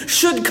salvation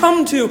should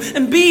come to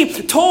and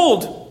be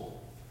told.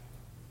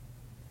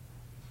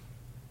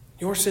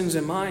 Your sins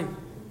and mine,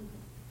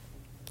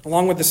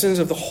 along with the sins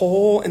of the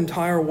whole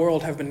entire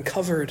world, have been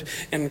covered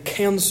and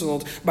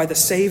canceled by the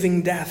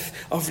saving death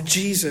of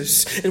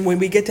Jesus. And when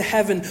we get to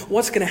heaven,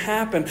 what's going to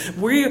happen?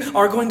 We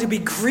are going to be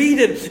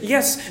greeted,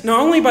 yes, not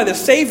only by the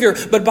Savior,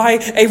 but by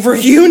a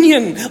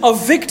reunion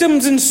of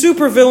victims and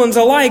supervillains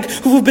alike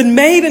who have been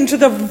made into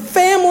the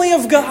family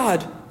of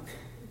God.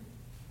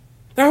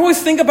 I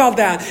always think about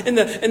that in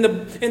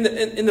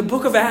the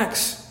book of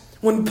Acts.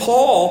 When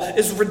Paul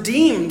is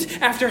redeemed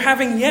after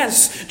having,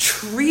 yes,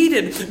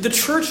 treated the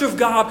church of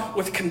God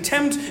with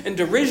contempt and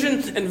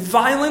derision and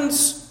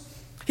violence.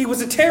 He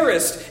was a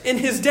terrorist in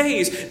his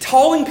days,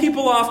 tolling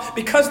people off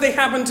because they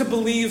happened to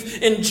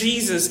believe in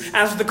Jesus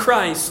as the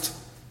Christ.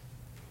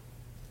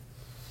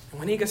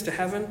 And when he gets to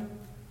heaven,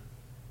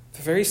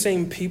 the very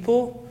same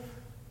people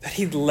that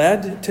he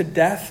led to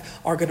death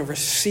are going to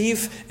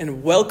receive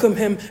and welcome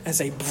him as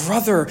a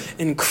brother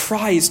in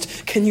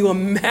Christ. Can you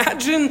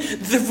imagine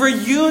the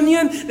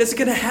reunion that's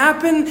going to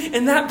happen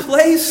in that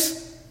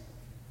place?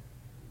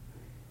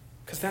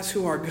 Because that's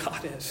who our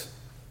God is.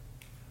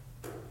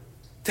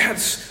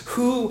 That's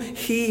who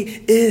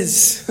he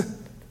is.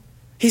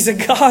 He's a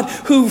God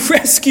who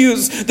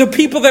rescues the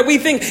people that we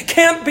think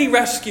can't be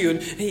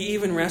rescued. He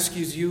even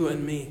rescues you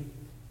and me.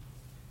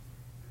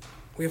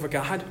 We have a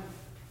God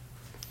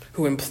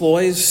who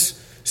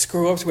employs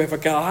screw-ups. We have a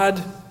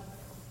God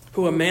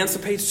who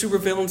emancipates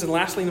supervillains. And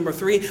lastly, number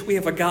 3, we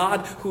have a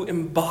God who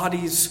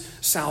embodies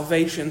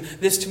salvation.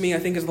 This, to me, I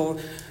think,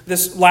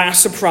 this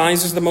last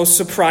surprise is the most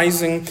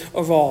surprising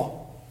of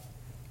all.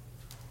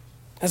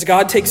 As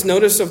God takes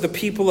notice of the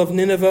people of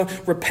Nineveh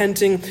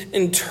repenting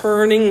and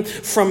turning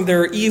from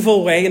their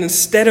evil way, and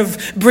instead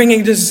of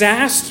bringing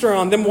disaster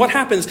on them, what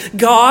happens?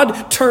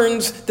 God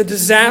turns the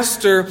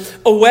disaster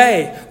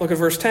away. Look at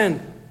verse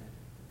 10.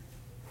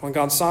 When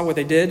God saw what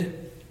they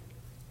did,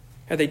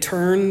 had they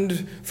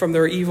turned from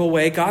their evil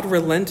way, God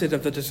relented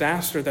of the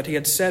disaster that he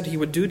had said he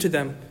would do to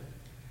them,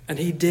 and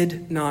he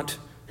did not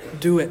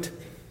do it.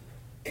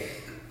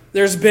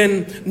 There's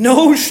been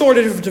no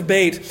shortage of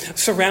debate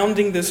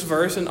surrounding this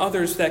verse and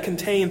others that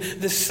contain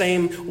the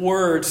same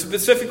word,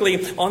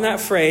 specifically on that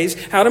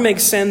phrase, how to make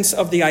sense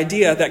of the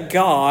idea that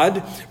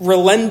God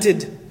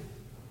relented.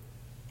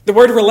 The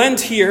word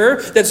relent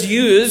here that's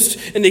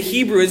used in the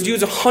Hebrew is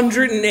used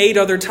 108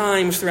 other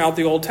times throughout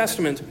the Old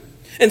Testament.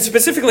 And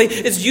specifically,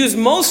 it's used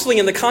mostly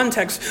in the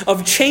context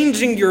of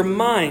changing your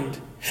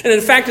mind. And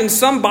in fact, in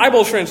some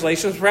Bible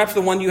translations, perhaps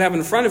the one you have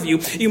in front of you,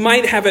 you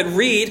might have it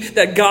read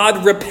that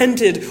God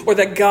repented or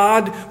that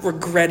God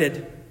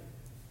regretted.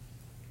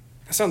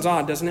 That sounds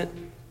odd, doesn't it?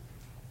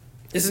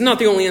 This is not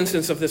the only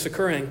instance of this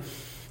occurring.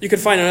 You could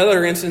find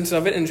another instance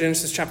of it in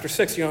Genesis chapter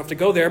 6. You don't have to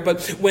go there.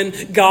 But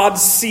when God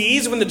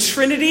sees, when the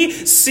Trinity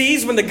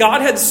sees, when the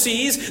Godhead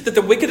sees that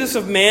the wickedness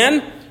of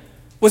man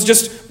was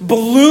just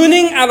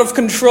ballooning out of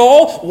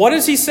control, what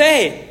does he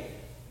say?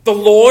 The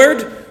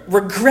Lord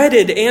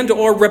regretted and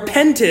or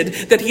repented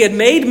that he had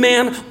made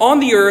man on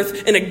the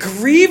earth, and it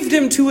grieved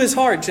him to his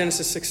heart.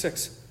 Genesis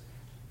 6:6.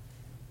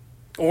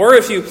 Or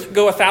if you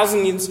go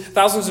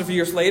thousands of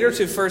years later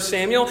to 1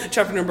 Samuel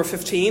chapter number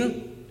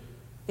 15,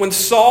 when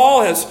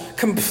Saul has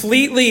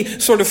completely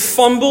sort of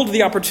fumbled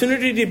the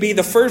opportunity to be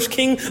the first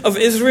king of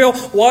Israel,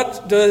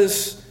 what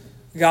does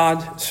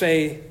God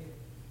say?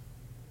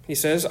 He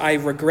says, I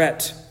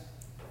regret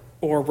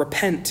or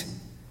repent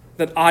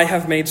that I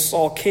have made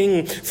Saul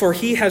king, for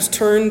he has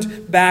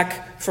turned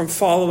back from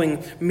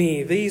following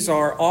me. These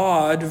are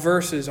odd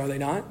verses, are they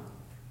not?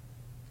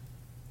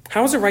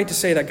 How is it right to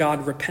say that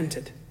God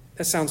repented?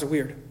 That sounds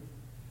weird.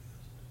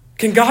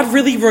 Can God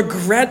really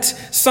regret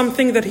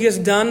something that he has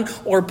done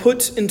or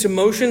put into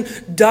motion?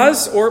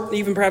 Or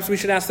even perhaps we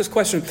should ask this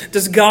question,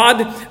 does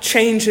God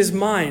change his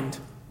mind?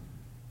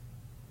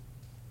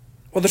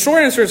 Well, the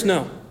short answer is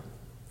no,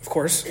 of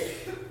course.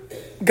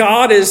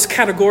 God is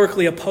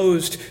categorically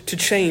opposed to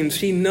change.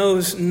 He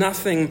knows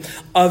nothing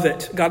of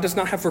it. God does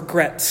not have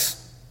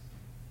regrets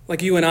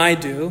like you and I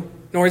do,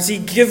 nor is he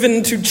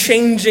given to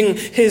changing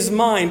his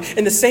mind.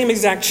 In the same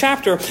exact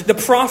chapter, the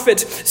prophet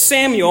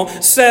Samuel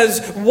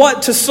says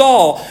what to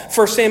Saul?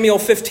 1 Samuel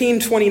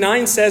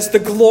 15:29 says, the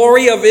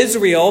glory of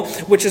Israel,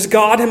 which is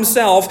God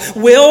himself,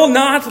 will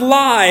not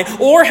lie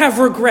or have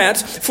regret,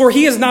 for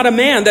he is not a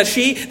man that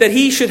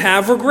he should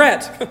have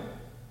regret.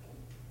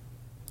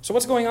 So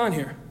what's going on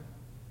here?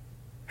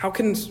 How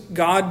can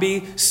God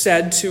be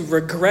said to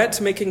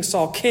regret making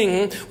Saul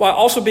king while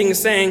also being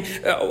said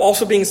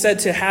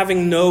to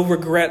having no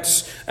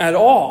regrets at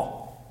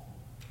all?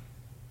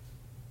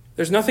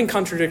 There's nothing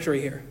contradictory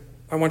here.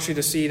 I want you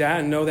to see that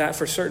and know that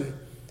for certain.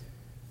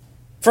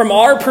 From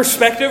our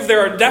perspective,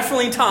 there are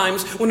definitely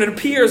times when it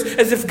appears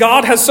as if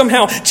God has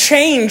somehow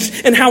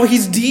changed in how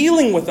he's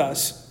dealing with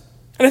us.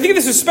 And I think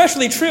this is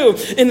especially true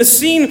in the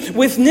scene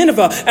with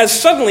Nineveh, as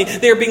suddenly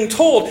they are being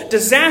told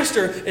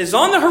disaster is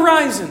on the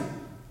horizon.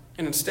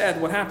 And instead,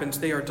 what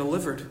happens? They are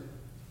delivered.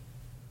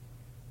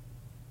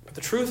 But the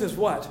truth is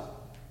what?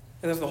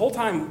 And the whole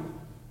time,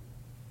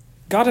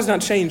 God has not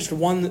changed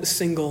one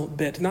single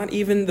bit, not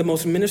even the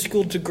most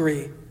minuscule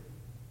degree.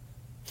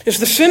 It's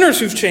the sinners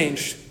who've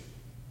changed,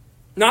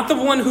 not the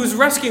one who's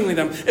rescuing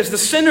them. It's the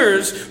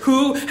sinners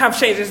who have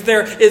changed. If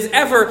there is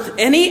ever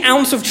any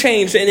ounce of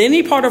change in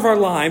any part of our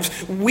lives,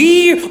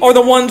 we are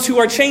the ones who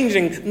are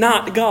changing,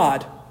 not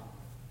God.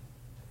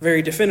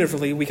 Very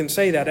definitively, we can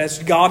say that. As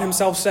God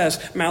himself says,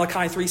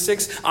 Malachi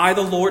 3:6, I,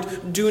 the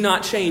Lord, do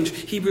not change.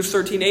 Hebrews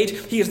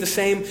 13:8, he is the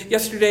same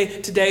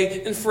yesterday,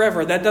 today, and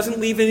forever. That doesn't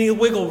leave any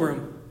wiggle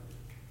room.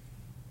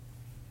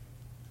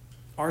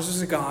 Ours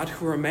is a God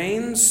who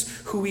remains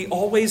who he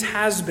always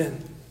has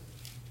been.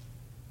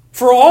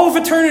 For all of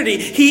eternity,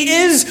 he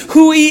is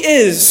who he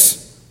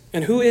is.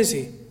 And who is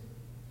he?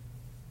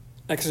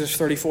 Exodus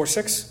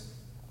 34:6.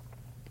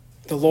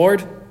 The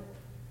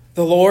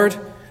Lord,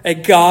 a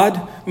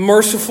God,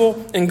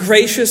 merciful and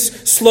gracious,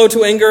 slow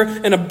to anger,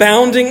 and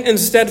abounding in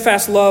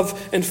steadfast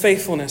love and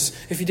faithfulness.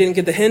 If you didn't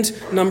get the hint,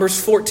 Numbers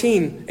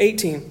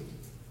 14:18.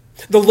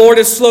 The Lord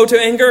is slow to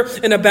anger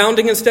and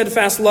abounding in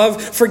steadfast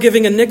love,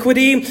 forgiving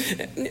iniquity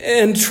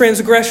and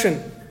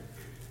transgression.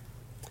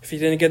 If you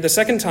didn't get the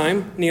second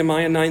time,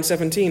 Nehemiah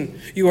 9:17.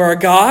 You are a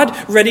God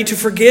ready to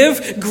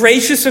forgive,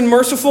 gracious and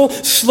merciful,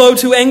 slow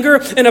to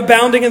anger, and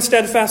abounding in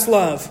steadfast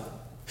love.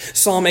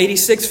 Psalm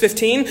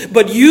 86:15.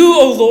 But you,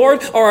 O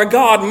Lord, are a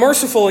God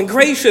merciful and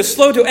gracious,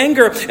 slow to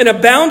anger, and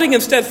abounding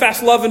in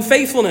steadfast love and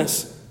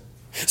faithfulness.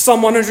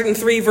 Psalm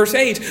 103, verse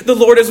 8. The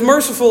Lord is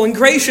merciful and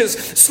gracious,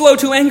 slow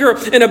to anger,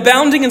 and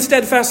abounding in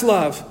steadfast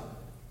love.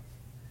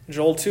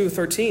 Joel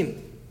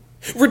 2:13.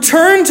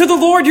 Return to the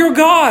Lord your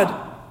God,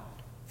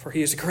 for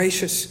he is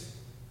gracious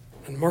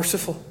and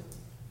merciful,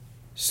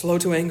 slow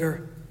to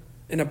anger,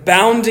 and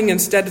abounding in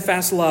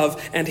steadfast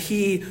love, and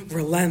he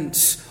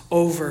relents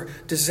over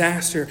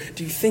disaster.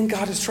 Do you think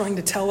God is trying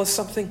to tell us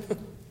something?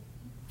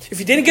 If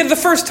you didn't get it the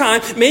first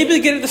time, maybe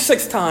you get it the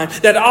sixth time.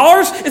 That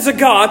ours is a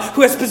God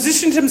who has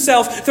positioned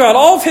himself throughout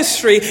all of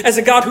history as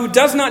a God who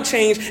does not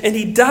change, and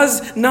he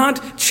does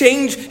not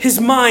change his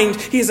mind.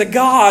 He is a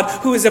God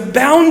who is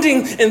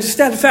abounding in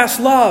steadfast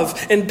love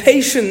and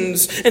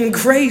patience and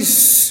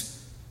grace.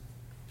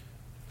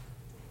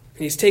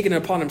 And he's taken it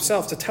upon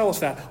himself to tell us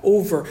that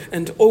over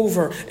and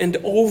over and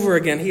over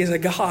again. He is a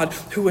God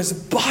who is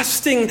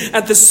busting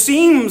at the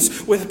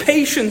seams with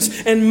patience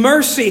and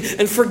mercy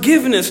and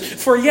forgiveness.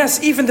 For yes,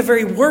 even the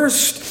very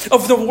worst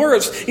of the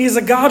worst. He is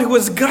a God who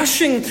is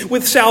gushing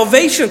with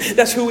salvation.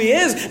 That's who he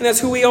is, and that's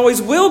who he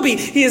always will be.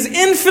 He is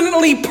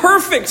infinitely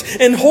perfect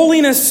in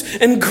holiness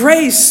and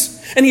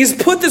grace. And he has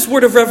put this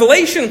word of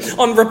revelation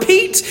on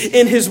repeat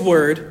in his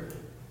word,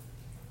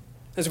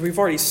 as we've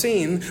already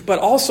seen. But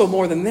also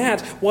more than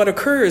that, what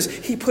occurs,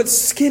 he puts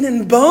skin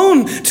and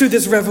bone to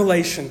this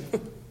revelation.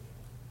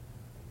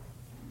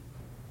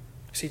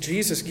 See,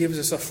 Jesus gives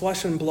us a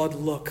flesh and blood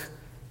look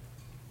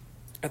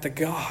at the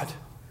God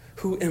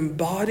who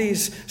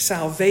embodies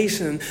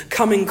salvation,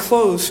 coming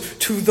close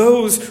to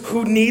those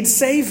who need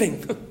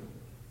saving.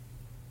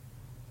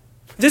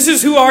 This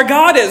is who our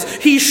God is.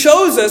 He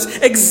shows us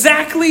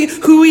exactly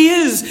who he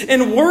is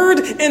in word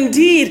and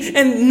deed,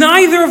 and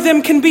neither of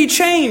them can be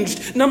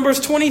changed.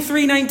 Numbers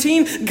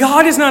 23:19,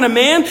 God is not a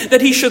man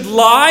that he should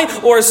lie,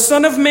 or a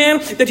son of man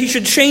that he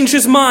should change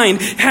his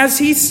mind. Has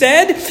he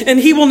said, and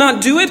he will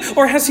not do it?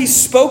 Or has he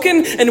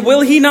spoken, and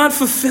will he not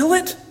fulfill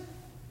it?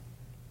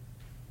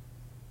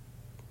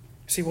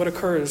 See what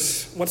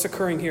occurs. What's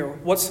occurring here?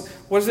 What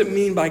does it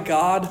mean by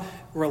God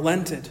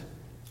relented?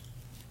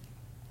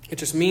 It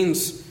just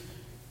means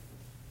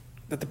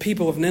that the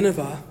people of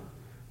Nineveh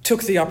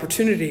took the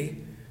opportunity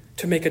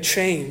to make a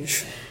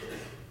change,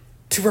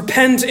 to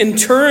repent and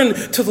turn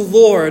to the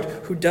Lord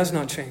who does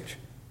not change.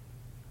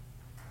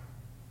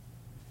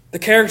 The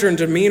character and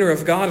demeanor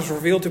of God is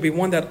revealed to be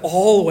one that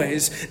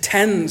always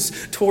tends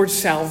towards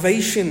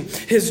salvation.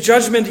 His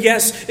judgment,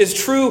 yes, is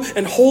true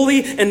and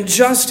holy and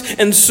just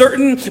and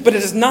certain, but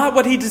it is not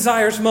what he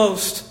desires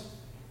most.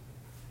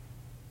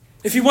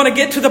 If you want to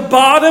get to the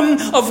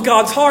bottom of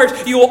God's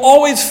heart, you will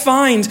always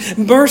find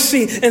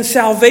mercy and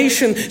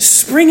salvation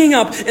springing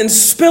up and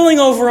spilling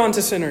over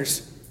onto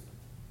sinners.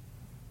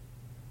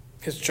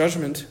 His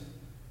judgment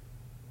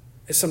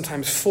is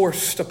sometimes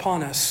forced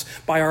upon us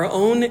by our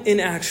own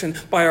inaction,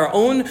 by our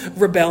own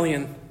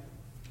rebellion.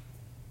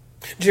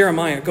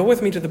 Jeremiah, go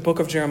with me to the book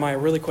of Jeremiah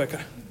really quick.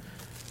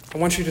 I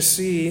want you to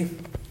see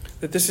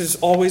that this has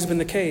always been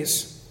the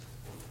case.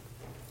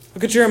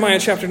 Look at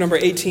Jeremiah chapter number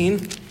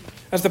 18.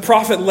 As the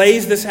prophet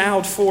lays this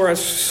out for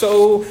us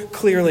so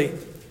clearly.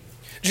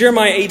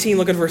 Jeremiah 18,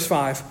 look at verse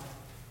 5.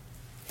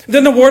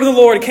 Then the word of the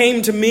Lord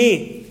came to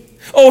me.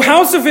 O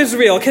house of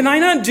Israel, can I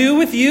not do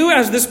with you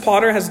as this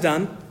potter has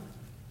done?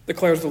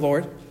 Declares the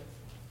Lord.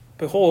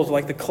 Behold,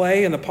 like the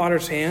clay in the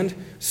potter's hand,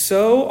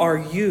 so are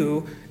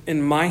you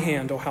in my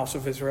hand, O house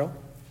of Israel.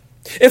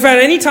 If at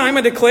any time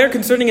I declare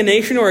concerning a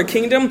nation or a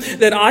kingdom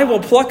that I will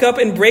pluck up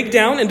and break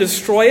down and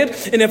destroy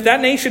it, and if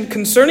that nation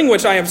concerning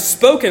which I have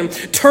spoken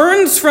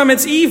turns from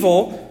its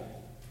evil,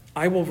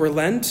 I will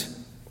relent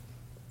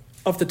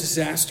of the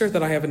disaster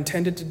that I have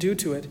intended to do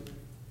to it.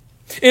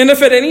 And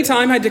if at any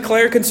time I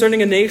declare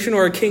concerning a nation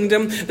or a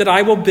kingdom that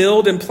I will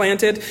build and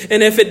plant it,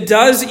 and if it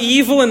does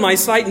evil in my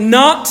sight,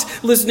 not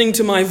listening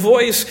to my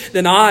voice,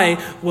 then I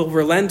will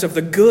relent of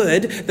the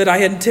good that I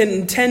had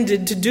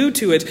intended to do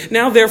to it.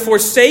 Now therefore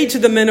say to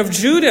the men of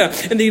Judah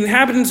and the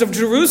inhabitants of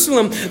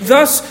Jerusalem,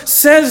 thus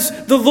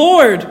says the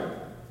Lord,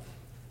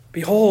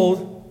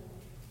 behold,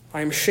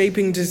 I am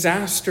shaping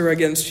disaster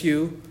against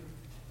you,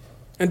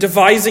 and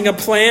devising a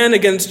plan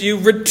against you.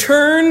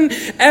 Return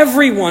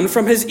everyone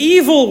from his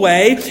evil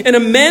way and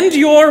amend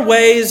your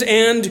ways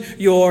and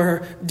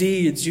your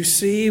deeds. You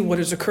see what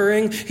is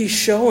occurring? He's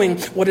showing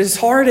what his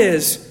heart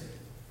is.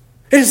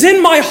 It is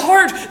in my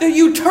heart that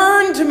you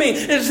turn to me.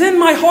 It is in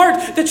my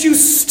heart that you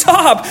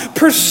stop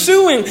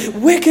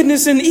pursuing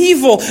wickedness and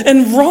evil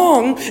and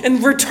wrong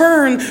and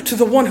return to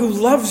the one who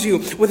loves you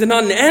with an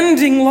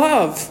unending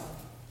love.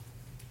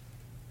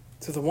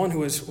 To the one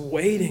who is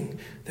waiting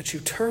that you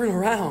turn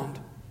around.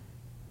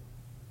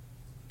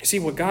 You see,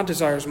 what God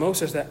desires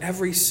most is that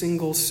every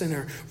single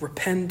sinner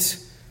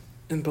repent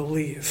and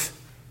believe.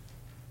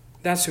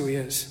 That's who he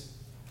is.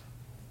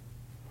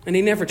 And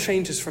he never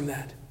changes from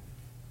that.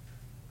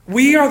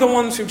 We are the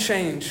ones who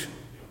change.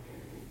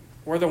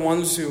 We're the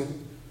ones who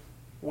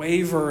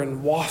waver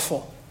and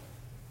waffle.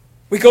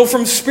 We go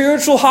from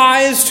spiritual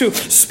highs to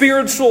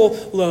spiritual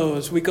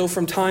lows. We go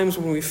from times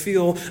when we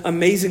feel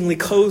amazingly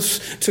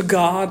close to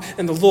God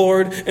and the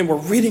Lord, and we're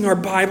reading our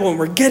Bible, and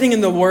we're getting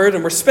in the Word,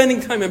 and we're spending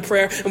time in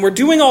prayer, and we're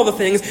doing all the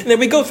things, and then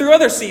we go through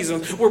other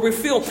seasons where we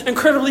feel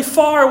incredibly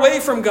far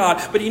away from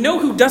God. But you know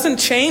who doesn't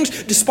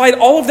change despite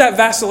all of that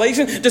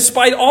vacillation,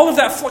 despite all of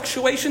that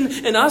fluctuation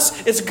in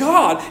us? It's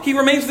God. He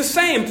remains the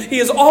same. He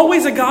is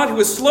always a God who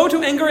is slow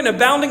to anger and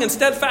abounding in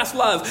steadfast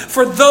love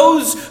for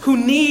those who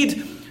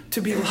need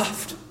to be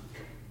loved.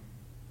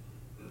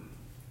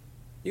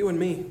 You and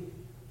me,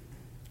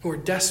 who are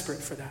desperate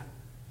for that.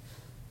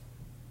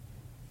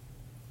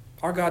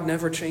 Our God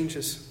never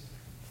changes.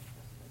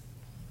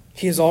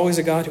 He is always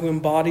a God who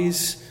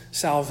embodies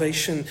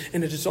salvation,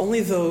 and it is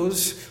only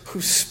those who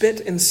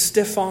spit and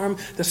stiff-arm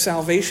the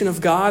salvation of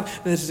God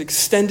that is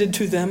extended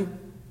to them.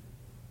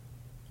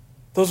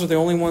 Those are the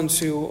only ones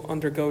who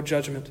undergo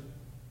judgment.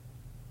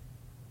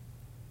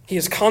 He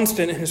is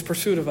constant in his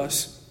pursuit of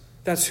us.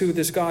 That's who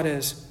this God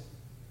is.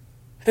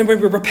 And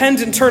when we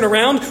repent and turn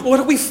around, what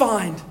do we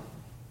find?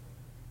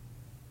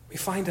 We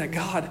find that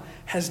God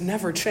has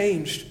never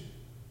changed.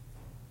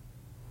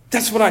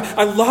 That's what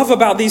I love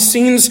about these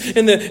scenes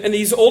in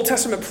these Old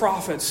Testament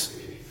prophets.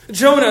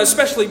 Jonah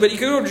especially, but you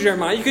could go to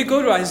Jeremiah, you could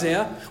go to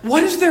Isaiah.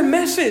 What is their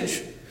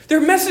message? Their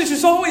message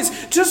is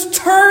always, just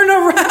turn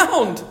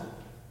around.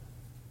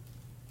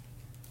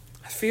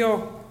 I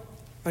feel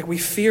like we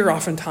fear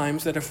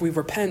oftentimes that if we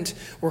repent,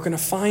 we're going to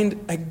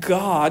find a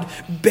God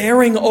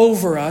bearing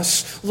over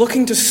us,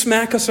 looking to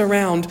smack us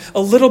around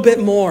a little bit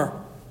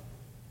more.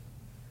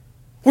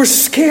 We're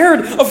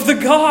scared of the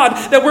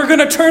God that we're going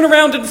to turn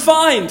around and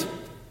find.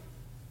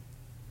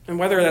 And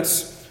whether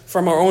that's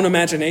from our own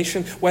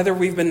imagination, whether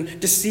we've been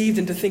deceived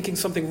into thinking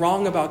something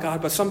wrong about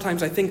God, but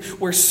sometimes I think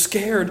we're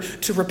scared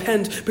to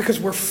repent because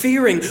we're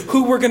fearing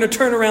who we're going to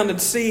turn around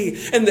and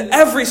see. And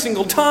every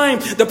single time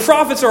the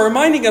prophets are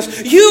reminding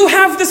us, you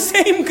have the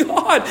same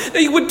God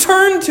that you would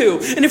turn to.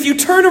 And if you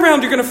turn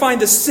around, you're going to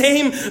find the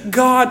same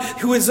God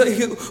who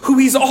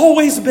he's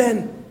always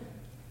been.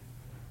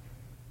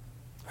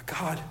 A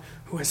God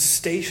who has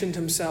stationed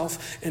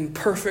himself in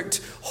perfect,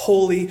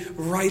 holy,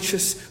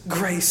 righteous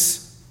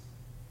grace.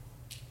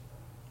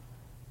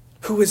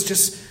 Who is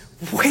just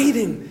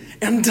waiting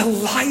and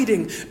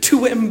delighting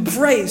to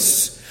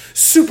embrace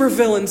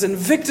supervillains and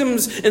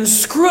victims and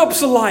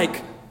screw-ups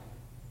alike.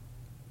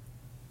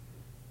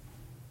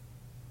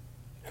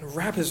 And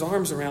wrap his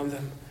arms around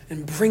them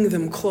and bring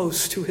them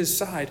close to his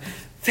side.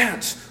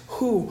 That's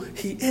who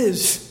he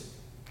is.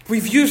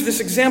 We've used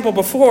this example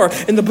before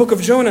in the book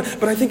of Jonah,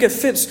 but I think it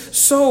fits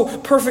so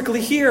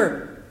perfectly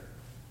here.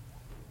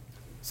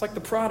 It's like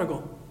the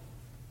prodigal.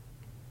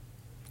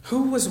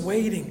 Who was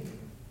waiting?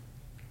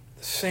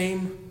 The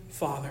same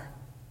Father.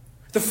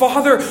 The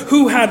Father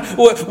who had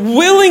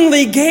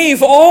willingly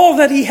gave all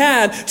that he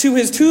had to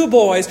his two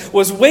boys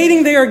was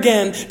waiting there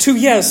again to,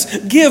 yes,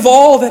 give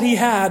all that he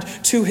had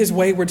to his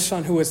wayward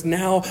son who is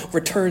now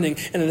returning.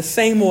 And in the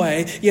same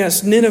way,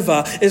 yes,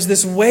 Nineveh is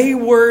this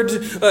wayward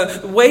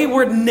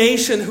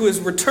nation who is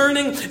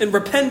returning and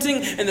repenting.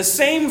 And the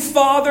same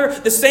Father,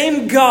 the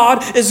same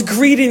God is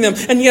greeting them.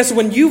 And yes,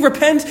 when you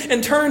repent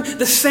and turn,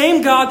 the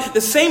same God,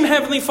 the same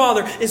Heavenly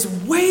Father is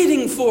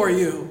waiting for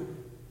you.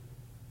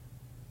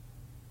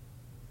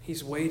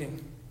 He's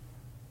waiting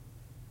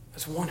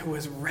as one who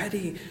is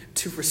ready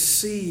to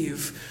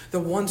receive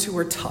the ones who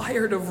are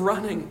tired of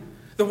running,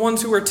 the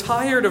ones who are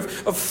tired of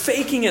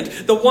faking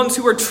it, the ones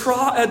who are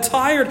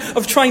tired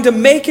of trying to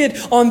make it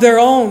on their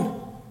own.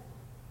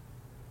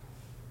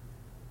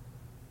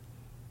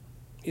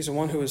 He's the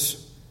one who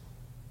is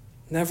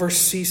never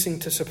ceasing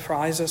to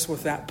surprise us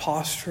with that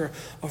posture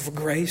of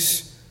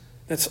grace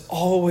that's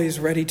always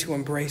ready to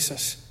embrace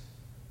us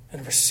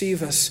and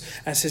receive us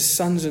as his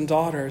sons and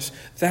daughters.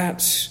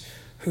 That's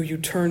who you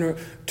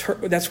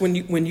that's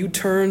when you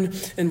turn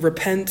and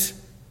repent.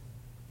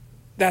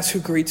 That's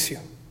who greets you.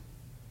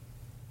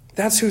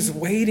 That's who's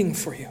waiting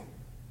for you.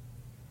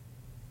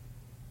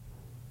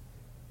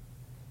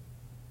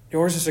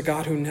 Yours is a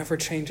God who never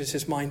changes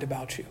his mind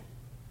about you.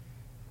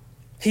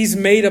 He's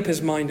made up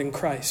his mind in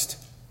Christ.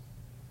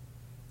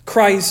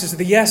 Christ is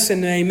the yes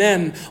and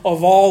amen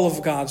of all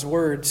of God's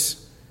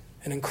words.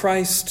 And in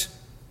Christ,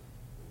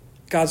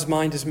 God's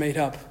mind is made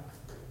up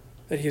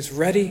that he is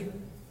ready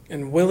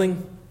and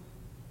willing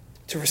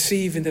to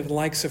receive into the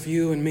likes of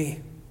you and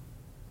me.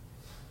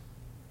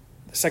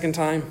 The second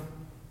time,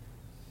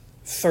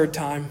 third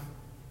time,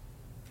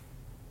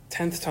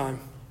 10th time,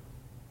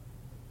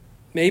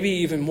 maybe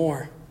even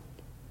more.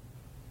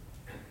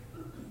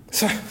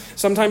 So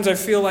sometimes I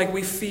feel like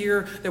we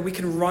fear that we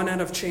can run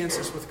out of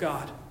chances with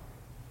God.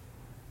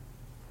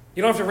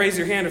 You don't have to raise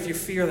your hand if you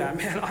fear that.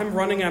 Man, I'm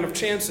running out of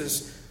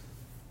chances.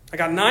 I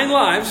got 9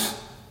 lives.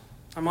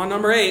 I'm on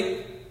number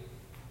 8.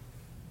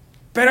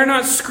 Better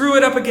not screw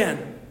it up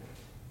again,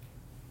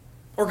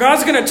 or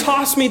God's going to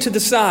toss me to the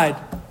side.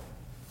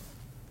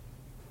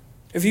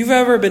 If you've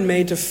ever been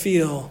made to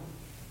feel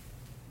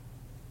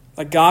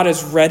like God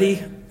is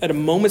ready at a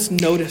moment's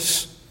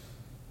notice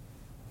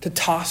to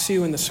toss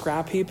you in the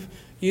scrap heap,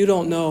 you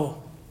don't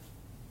know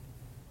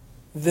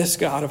this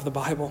God of the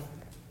Bible.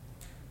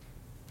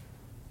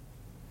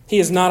 He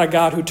is not a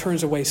God who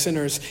turns away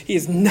sinners. He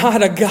is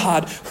not a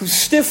God who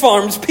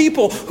stiff-arms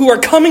people who are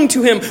coming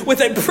to him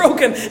with a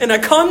broken and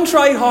a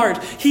contrite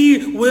heart.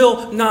 He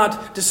will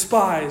not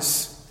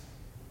despise.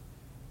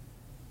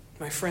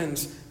 My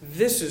friends,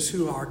 this is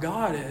who our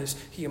God is.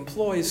 He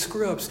employs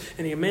screw-ups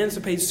and he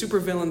emancipates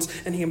supervillains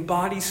and he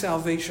embodies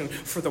salvation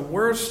for the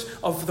worst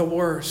of the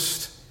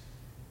worst.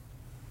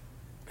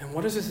 And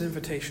what is his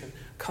invitation?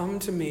 Come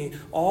to me,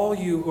 all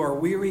you who are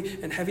weary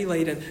and heavy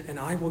laden, and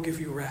I will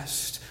give you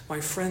rest. My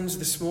friends,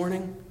 this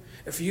morning,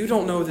 if you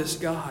don't know this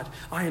God,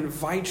 I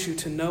invite you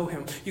to know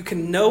him. You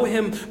can know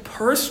him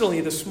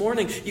personally this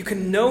morning. You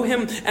can know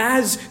him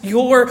as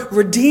your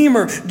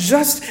Redeemer,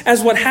 just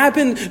as what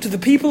happened to the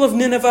people of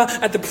Nineveh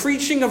at the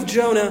preaching of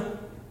Jonah.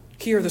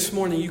 Here this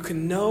morning, you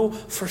can know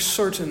for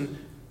certain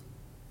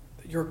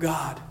that your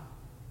God,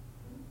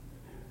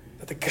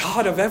 that the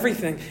God of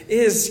everything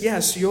is,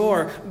 yes,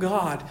 your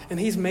God, and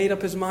he's made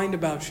up his mind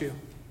about you.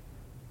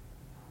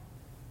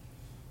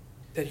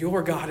 That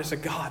your God is a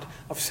God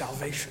of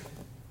salvation.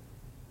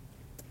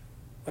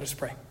 Let us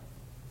pray.